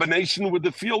in combination with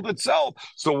the field itself.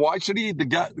 So why should the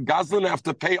Gazlan have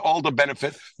to pay all the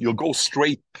benefit? You'll go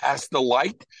straight past the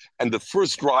light, and the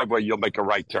first driveway, you'll make a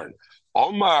right turn.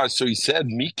 Omar, so he said,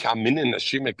 Mi kaminin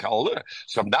Nashim Ekala.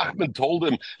 So Nachman told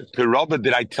him, Pirava,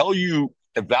 did I tell you,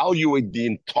 evaluate the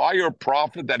entire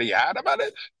profit that he had about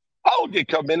it? I'll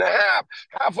come in a half.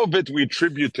 Half of it we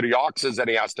attribute to the oxes that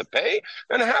he has to pay,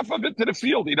 and half of it to the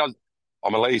field. He does.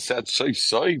 Amalei said,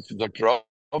 the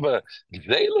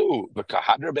Gzelu, the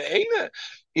Kahadra Be'ena.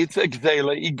 It's a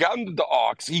Gzela. He gunned the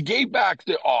ox. He gave back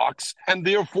the ox, and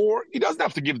therefore he doesn't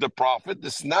have to give the profit. The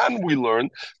Snan we learned,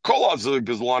 the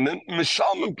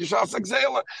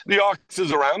ox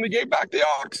is around, he gave back the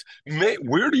ox.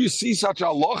 Where do you see such a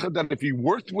halacha that if he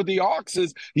worked with the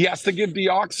oxes, he has to give the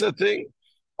ox a thing?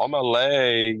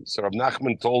 Amalei, so Rav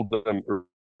Nachman told them,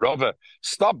 Rava,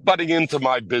 stop butting into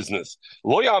my business.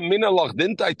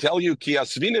 Didn't I tell you?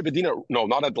 No,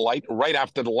 not at the light. Right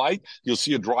after the light, you'll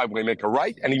see a driveway, make a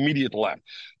right, and immediate left.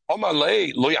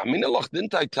 Amalei,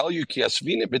 didn't I tell you?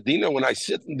 When I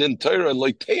sit in the Torah,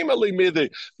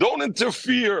 don't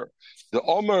interfere. The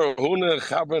Omer Huna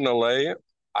Chavan Alei.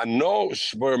 I know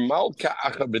Shver Malka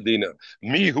Acha Bedina.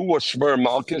 Me, who was Shver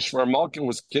Malka? Shver Malka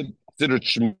was considered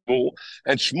Shmuel,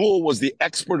 and Shmuel was the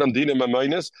expert on Dina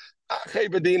Mamonis. Hey,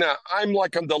 Bedina, I'm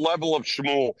like on the level of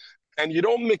Shmuel, and you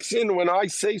don't mix in when I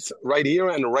say right here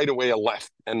and right away a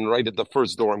left, and right at the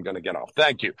first door I'm going to get off.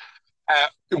 Thank you.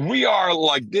 We are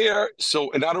like there, so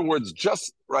in other words,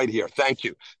 just right here. Thank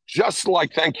you. Just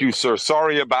like, thank you, sir.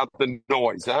 Sorry about the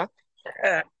noise, huh?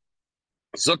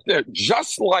 So there,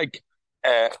 just like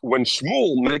when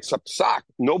Shmuel makes a psak,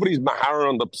 nobody's mahar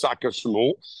on the psak of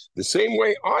Shmuel. The same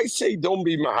way I say, don't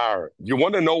be mahar. You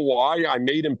want to know why I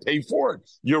made him pay for it?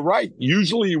 You're right.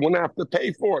 Usually you wouldn't have to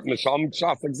pay for it. Nisham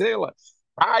Shafak Zela.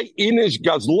 I inish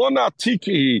gazlona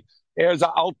tiki. There's a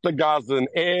alta gazlan,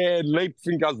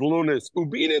 leipfin gazlunis,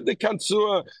 ubina de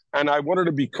kansua, and I wanted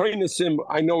to be kindness him.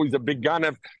 I know he's a big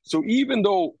ganev. So even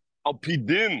though al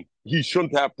pidin, he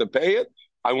shouldn't have to pay it,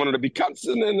 I wanted to be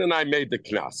consonant, and I made the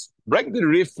knas. Bring the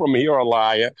riff from here,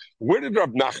 Alaya. Where did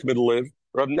Rab Nachman live?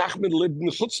 Rab Nachman lived in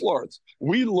the Chutzlarts.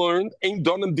 We learned ain't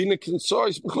done in Dina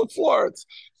Kinsois Chutzlarts.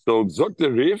 So zok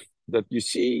the riff that you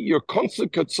see your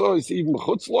constant Kinsois even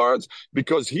Chutzlarts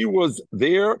because he was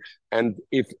there. And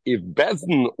if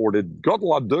Bezdin or the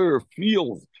Godlader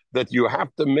feels that you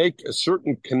have to make a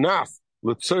certain kanaf,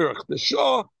 l'tzerach the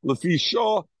shah, lefi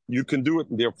shah, you can do it,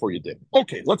 and therefore you did.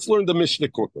 Okay, let's learn the Mishnah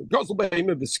quickly. Gazel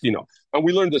behema v'skina, and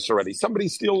we learned this already. Somebody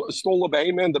stole a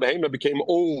behema, and the behema became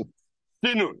old.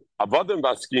 Sinun, avadim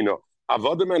v'skina,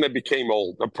 avadim, and it became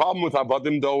old. The problem with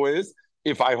avadim, though, is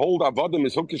if I hold avadim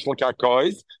is hukish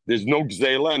l'kakois, there's no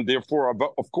gzela, and therefore,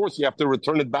 of course, you have to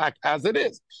return it back as it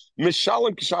is.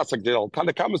 Mishalim kishasak gzela.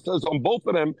 Kamma says on both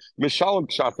of them, mishalim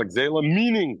kishasak gzela,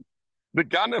 meaning the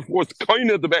ganef was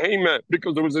kind of the behemoth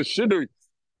because there was a shidduch.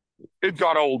 It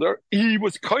got older. He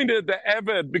was kind of the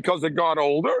eved because it got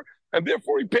older, and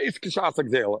therefore he pays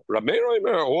kishasak gzela.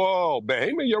 Whoa,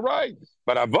 behemoth, you're right.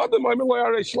 But avadim,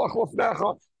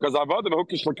 because avadim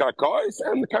hukish l'kakois,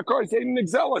 and the kakois ain't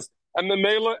exelis. And the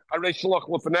mela, he's not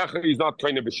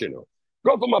kind of a shino.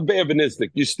 Go from a bear of a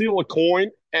nizdik. You steal a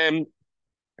coin and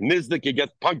nizdik, you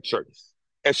get punctured.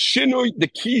 A shinoi, the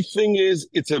key thing is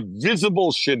it's a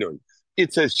visible shinoi.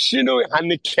 It's a shinoi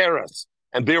hanikeras.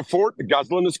 And therefore, the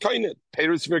gazlan is kainit.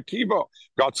 Peris verkiva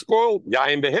got spoiled.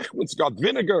 Yaim behichmitz got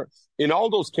vinegar. In all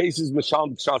those cases,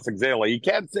 mishal shasak zela. He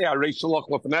can't say,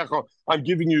 I'm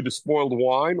giving you the spoiled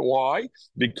wine. Why?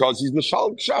 Because he's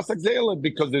mishal shasak zela.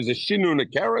 Because there's a shinu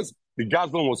nikeras. The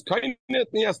gazlan was kainit, and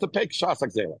he has to pay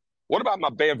shasak zela. What about my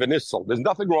be'er v'nissel? There's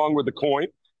nothing wrong with the coin,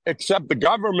 except the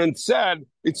government said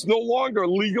it's no longer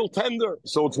legal tender,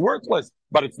 so it's worthless.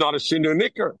 But it's not a shinu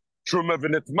nicker. Truma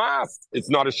v'nitmas, it's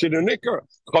not a shinu nicker.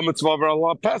 Chometz v'avar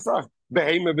ala pesach,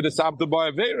 behema v'nisabda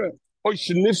ba'avera. Or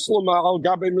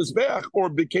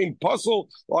became puzzle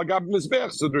al gab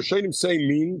mizbech. So the Rishonim say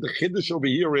mean the chiddush over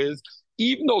here is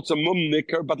even though it's a mum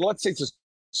nicker, but let's say it's a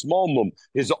small mum,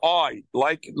 his eye,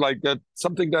 like that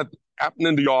something that happened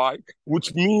in the eye,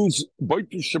 which means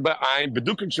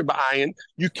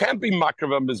you can't be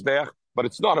makrav mizbech, but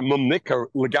it's not a mum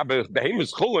nicker.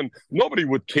 Nobody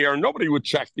would care. Nobody would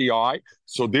check the eye.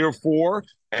 So therefore,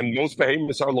 and most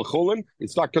behemoths are lechulin,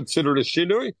 it's not considered a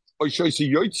shinui. Or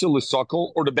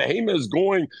the behemoth is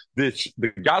going, the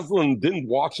gazlan didn't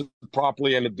wash it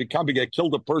properly and it becoming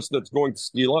killed a person that's going to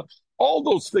steal it. All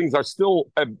those things are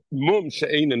still a mum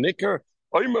she'ein a nicker.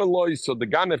 So the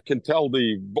ganef can tell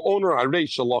the owner,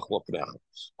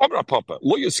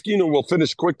 Loyaskinu will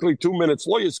finish quickly, 2 minutes.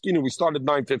 Loyaskinu, we started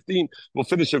 9:15, we'll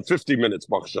finish in 50 minutes.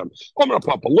 When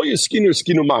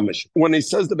he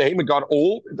says the behemoth got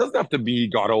old, it doesn't have to be he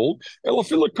got old. Even if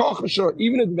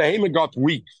the behemoth got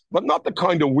weak, but not the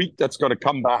kind of weak that's going to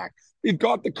come back. It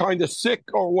got the kind of sick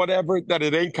or whatever that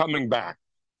it ain't coming back.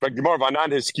 Like,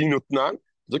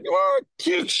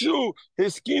 kirshu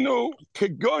hiskinu,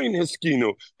 kegoin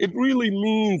hiskinu. It really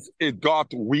means it got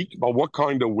weak, but what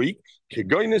kind of weak?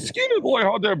 Kegoin hiskinu,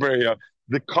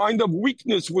 the kind of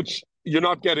weakness which you're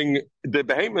not getting, the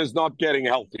behemoth is not getting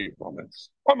healthy from it.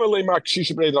 I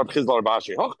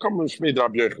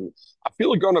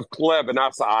feel a gun of klev and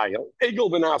asa ayel,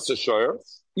 egel and asa shoyer,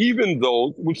 even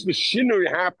though which the shinui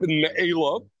happened in the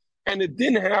elov, and it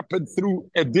didn't happen through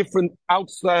a different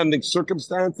outstanding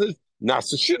circumstances.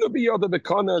 Nasa shouldn't be other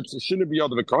bekana, it shouldn't be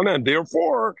other bekana, and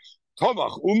therefore,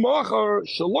 Tovach umacher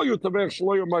shaloyu tavech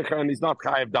shaloyu meicha, and he's not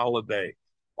chayav dal a day.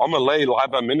 Amalei lo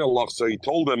have a minalach, so he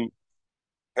told him,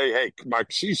 hey, my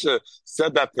Kshisha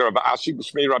said that to Rabbi Ashi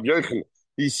b'shmei Rabbi Yochanan.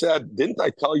 He said, didn't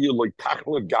I tell you like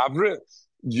tachlev gavre?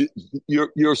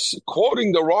 You're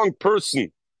quoting the wrong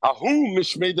person. Ahu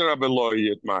mishmei Rabbi Loi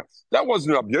yitmar. That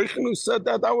wasn't Rabbi Yochanan who said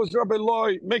that. That was Rabbi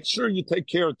Loi. Make sure you take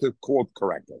care to quote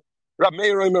correctly. Rab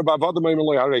Meir Omer Bavada Meir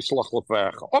Loy Harei Shalach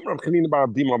Lefecha. Omer Chanina Bar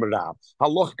Abdim Omer Rav.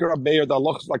 Halach Rab Meir, the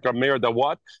halach is like Rab Meir, the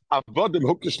what? Avodim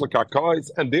hukish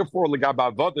lekakais, and therefore legab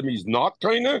avodim he's not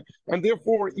trainer, and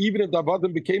therefore even if the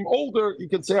avodim became older, you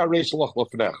can say Harei Shalach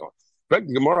Lefecha. But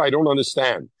the Gemara, I don't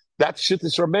understand. That shit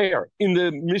is Rab Meir. In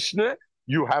the Mishnah,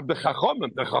 you have the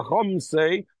Chachamim. The Chachamim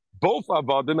say both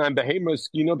avodim and behemoth,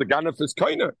 the ganef is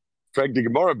kainer. Frag the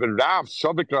Gemara, but Rav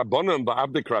Shavik Rabbanim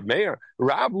Ba'avdik Rab Meir.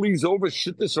 Rav leaves over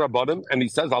Shittis Rabbanim and he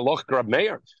says Aloch Rab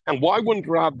Meir. And why wouldn't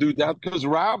Rav do that? Because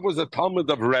Rav was a Talmud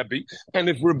of Rebbe, and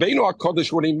if Rabbeinu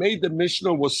HaKodesh, when he made the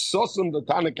Mishnah, was Sosim the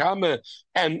Tanakama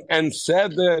and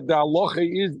said that the Alocha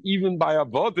is even by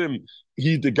Avodim,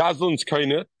 the Gazlan's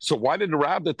kaina. So why did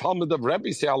Rav, the Talmud of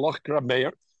Rebbe, say Aloch Rab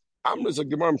Meir? Amr is a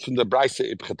Gemara from the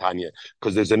Braisa Ibchetanya,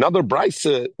 because there's another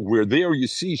Braisa where there you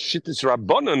see Shittis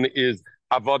Rabbanim is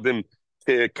Avodim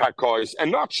Kakois,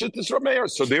 and not Shittis Rameir.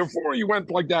 So therefore, he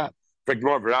went like that.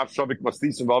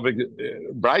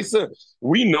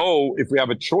 We know if we have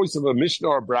a choice of a Mishnah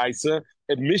or a Braisa,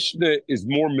 a Mishnah is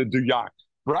more meduyak.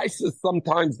 Brises,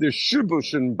 sometimes there's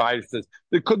shibush in Brises.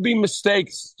 There could be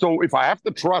mistakes. So if I have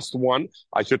to trust one,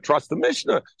 I should trust the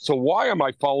Mishnah. So why am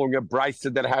I following a Brise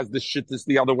that has the shittis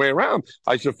the other way around?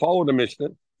 I should follow the Mishnah.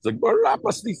 It's like, well,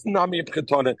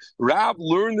 Rav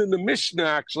learned in the Mishnah,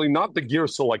 actually, not the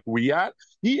Girsa like we had.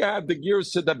 He had the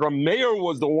Girsa that Rameir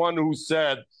was the one who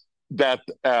said that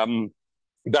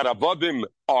that avodim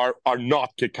are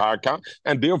not kekarka,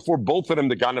 and therefore both of them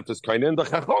the ganef is kind. And the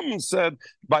Chacham said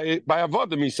by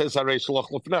avodim, he says harei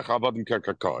shalach lefnecha avodim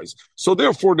kekarkais. So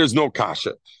therefore there's no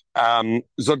kasha.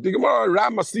 So the Gemara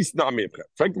Rab maslis nami.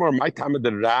 Frank Gemara my time of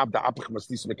the Rab the apach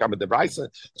maslis mekam the Brisa.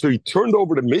 So he turned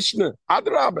over the Mishnah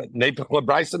adrab nepech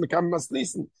leBrisa mekam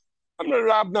maslis. I'm the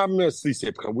Rab nam maslis.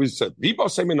 We said Vibo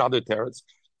same in other terraces.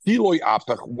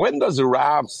 When does a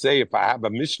Rav say if I have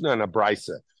a Mishnah and a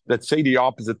Brisa that say the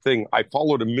opposite thing, I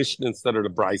follow the Mishnah instead of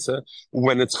the Brisa?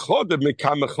 When it's Chodah,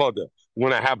 Mikam Chodah.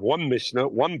 When I have one Mishnah,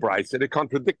 one Brisa, they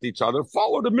contradict each other,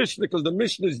 follow the Mishnah because the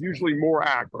Mishnah is usually more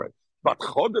accurate. But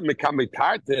Chodah, Mikam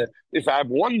Tarte, if I have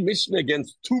one Mishnah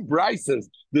against two Brisas,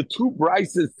 the two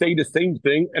Brisas say the same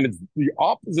thing and it's the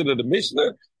opposite of the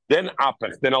Mishnah, then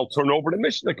Apech. Then I'll turn over the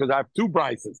Mishnah because I have two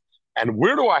Brisas. And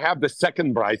where do I have the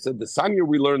second brisa? The Sanya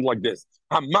we learned like this.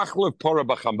 Everybody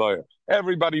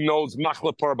knows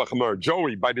Machlef Parah B'Chamer.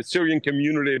 Joey, by the Syrian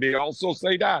community, they also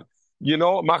say that. You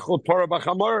know, Machlef Parah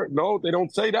B'Chamer. No, they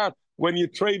don't say that. When you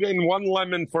trade in one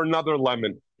lemon for another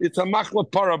lemon, it's a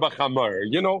Machlef Parah B'Chamer.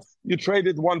 You know, you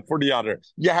traded one for the other.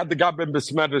 You had the Gabim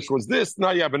B'Smedish was this.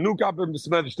 Now you have a new Gabim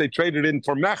B'Smedish. They traded in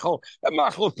for Mechel, a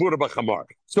Machlef Parah B'Chamer.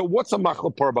 So what's a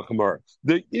Machlef Parah B'Chamer?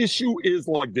 The issue is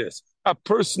like this. A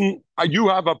person, you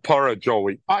have a para,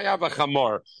 Joey. I have a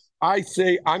chamar. I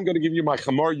say, I'm going to give you my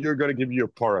chamar, you're going to give you your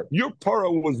para. Your para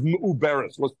was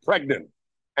uberis, was pregnant,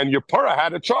 and your para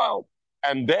had a child.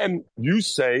 And then you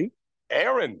say,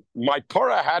 Aaron, my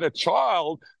para had a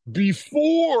child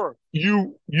before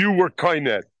you were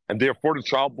kainet, and therefore the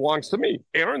child belongs to me.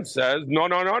 Aaron says, no.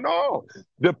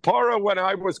 The para, when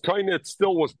I was kainet,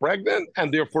 still was pregnant,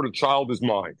 and therefore the child is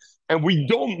mine. And we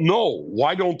don't know.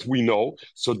 Why don't we know?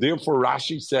 So therefore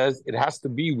Rashi says it has to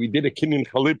be, we did a kinyan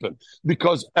chalipin.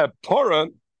 Because a para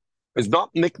is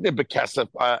not nikne bekesef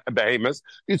behemoth.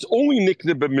 It's only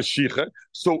nikne b'meshicha.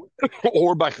 So,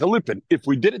 or by chalipin. If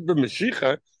we did it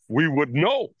b'meshicha, we would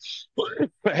know.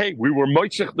 Hey, we were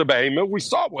moichich the behemoth. We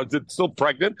saw, was it still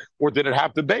pregnant or did it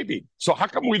have the baby? So how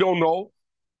come we don't know?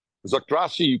 Zok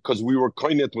Rashi, because we were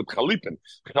koinet with chalipin.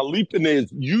 Chalipin is,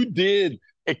 you did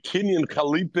a kinyan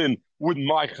chalipin with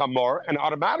my chamar, and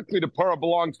automatically the para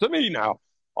belongs to me now.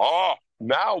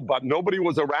 Now, but nobody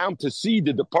was around to see,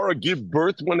 did the para give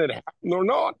birth when it happened or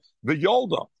not? The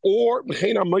yolda. Or,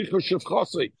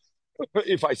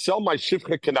 if I sell my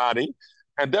shivcha kanani,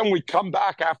 and then we come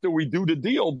back after we do the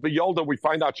deal, the yolda, we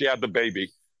find out she had the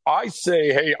baby. I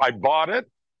say, hey, I bought it.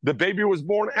 The baby was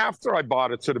born after I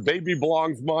bought it, so the baby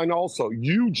belongs mine also.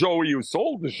 You, Joey, who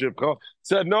sold the shivcha,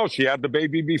 said, no, she had the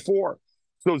baby before.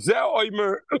 So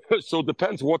so it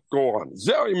depends what go on.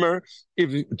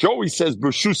 If Joey says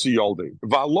Bershusi Yoldi,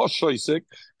 Valoshoisik,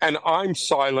 and I'm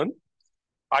silent,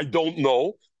 I don't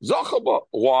know. Zachaba.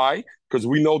 Why? Because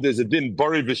we know there's a din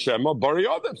Bari Vishema, Bari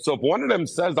Adam. So if one of them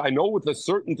says, I know with a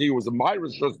certainty it was a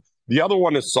Myrishus, the other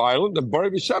one is silent, then Bari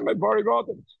Vishema, Bari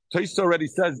Adam. Taisa already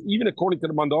says, even according to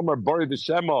the Mandamar, Bari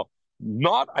Vishema,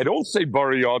 not, I don't say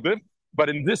Bari Adam, but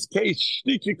in this case,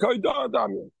 Shtiki Kaida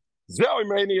Adam. We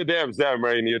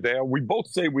both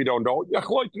say we don't know.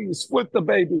 You split the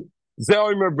baby.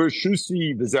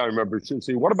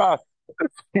 What about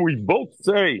we both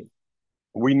say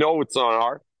we know it's on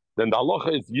our? Then the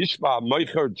halacha is Yishba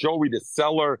Meicher Joey, the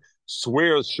seller,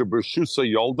 swears Shabershusa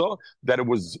Yolda that it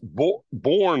was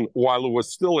born while it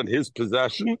was still in his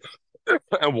possession.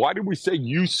 And why did we say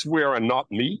you swear and not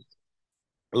me?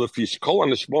 Anybody,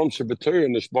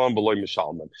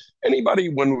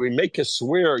 when we make a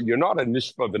swear, you're not a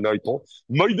nishba v'neitel.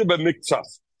 Moide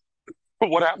b'miktsas.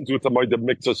 What happens with the moide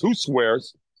b'miktsas? Who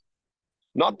swears?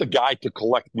 Not the guy to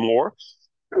collect more.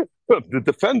 The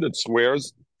defendant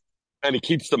swears, and he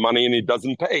keeps the money and he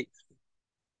doesn't pay.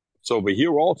 So over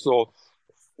here also,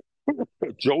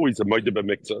 Joey's a moide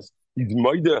b'miktsas. He's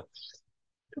moide.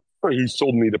 He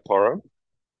sold me the para,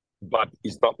 but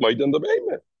he's not moide in the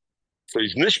payment. So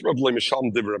he's nishma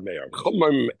b'leimisham divra meir.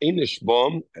 Chumim einish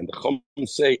bom, and the chum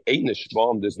say einish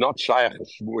bom. There's not shayach a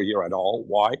shvua here at all.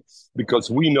 Why? Because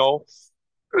we know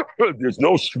there's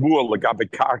no shvua legabe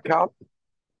karka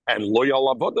and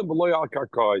loyal avodim v'loyal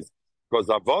karkais. Because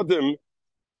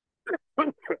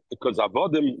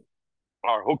avodim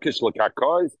are hookish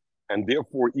lekarkais, and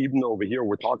therefore even over here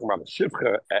we're talking about a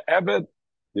shivcha, a eved.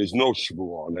 There's no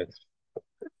shvua on it.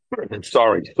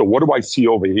 Sorry. So what do I see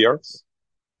over here?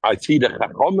 I see the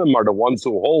Chachamim are the ones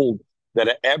who hold that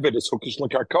an Eved is Hukish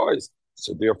L'Karkois.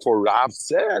 So therefore, Rav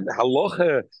said,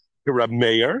 Halacha to Rab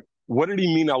Meir. What did he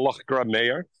mean, Halacha to Rab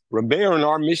Meir? Rab Meir in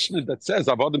our Mishnah that says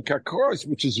Avodim Karkois,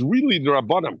 which is really the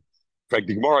Rabbanim. In fact,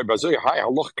 the Gemara Bazoi, hi,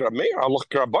 Halacha to Rab Meir, Halacha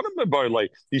to Rabbanim Be'boilei.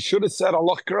 He should have said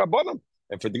Halacha to Rabbanim.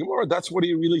 And for the Gemara, that's what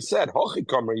he really said.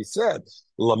 Hochikomer, he said,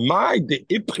 Lamai de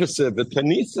Ipchese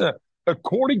v'tanisa,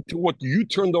 according to what you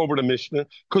turned over to Mishnah,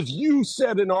 because you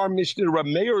said in our Mishnah, Rab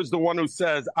Meir is the one who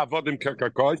says Avodim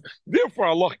Karkois, therefore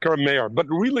Allah Meir. But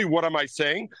really, what am I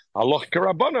saying? Allah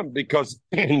Karabanim, because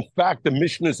in fact the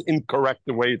Mishnah is incorrect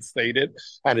the way it's stated,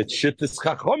 and it's Shittis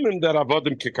Chachamim that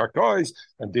Avodim Karkois,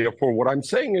 and therefore what I'm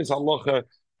saying is Allah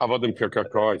Avodim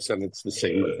Karkois, and it's the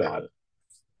same as that.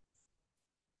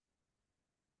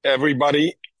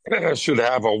 Everybody should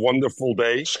have a wonderful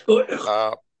day.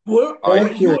 What are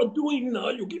you doing now?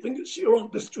 You're giving a share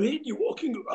on the street. You're walking around.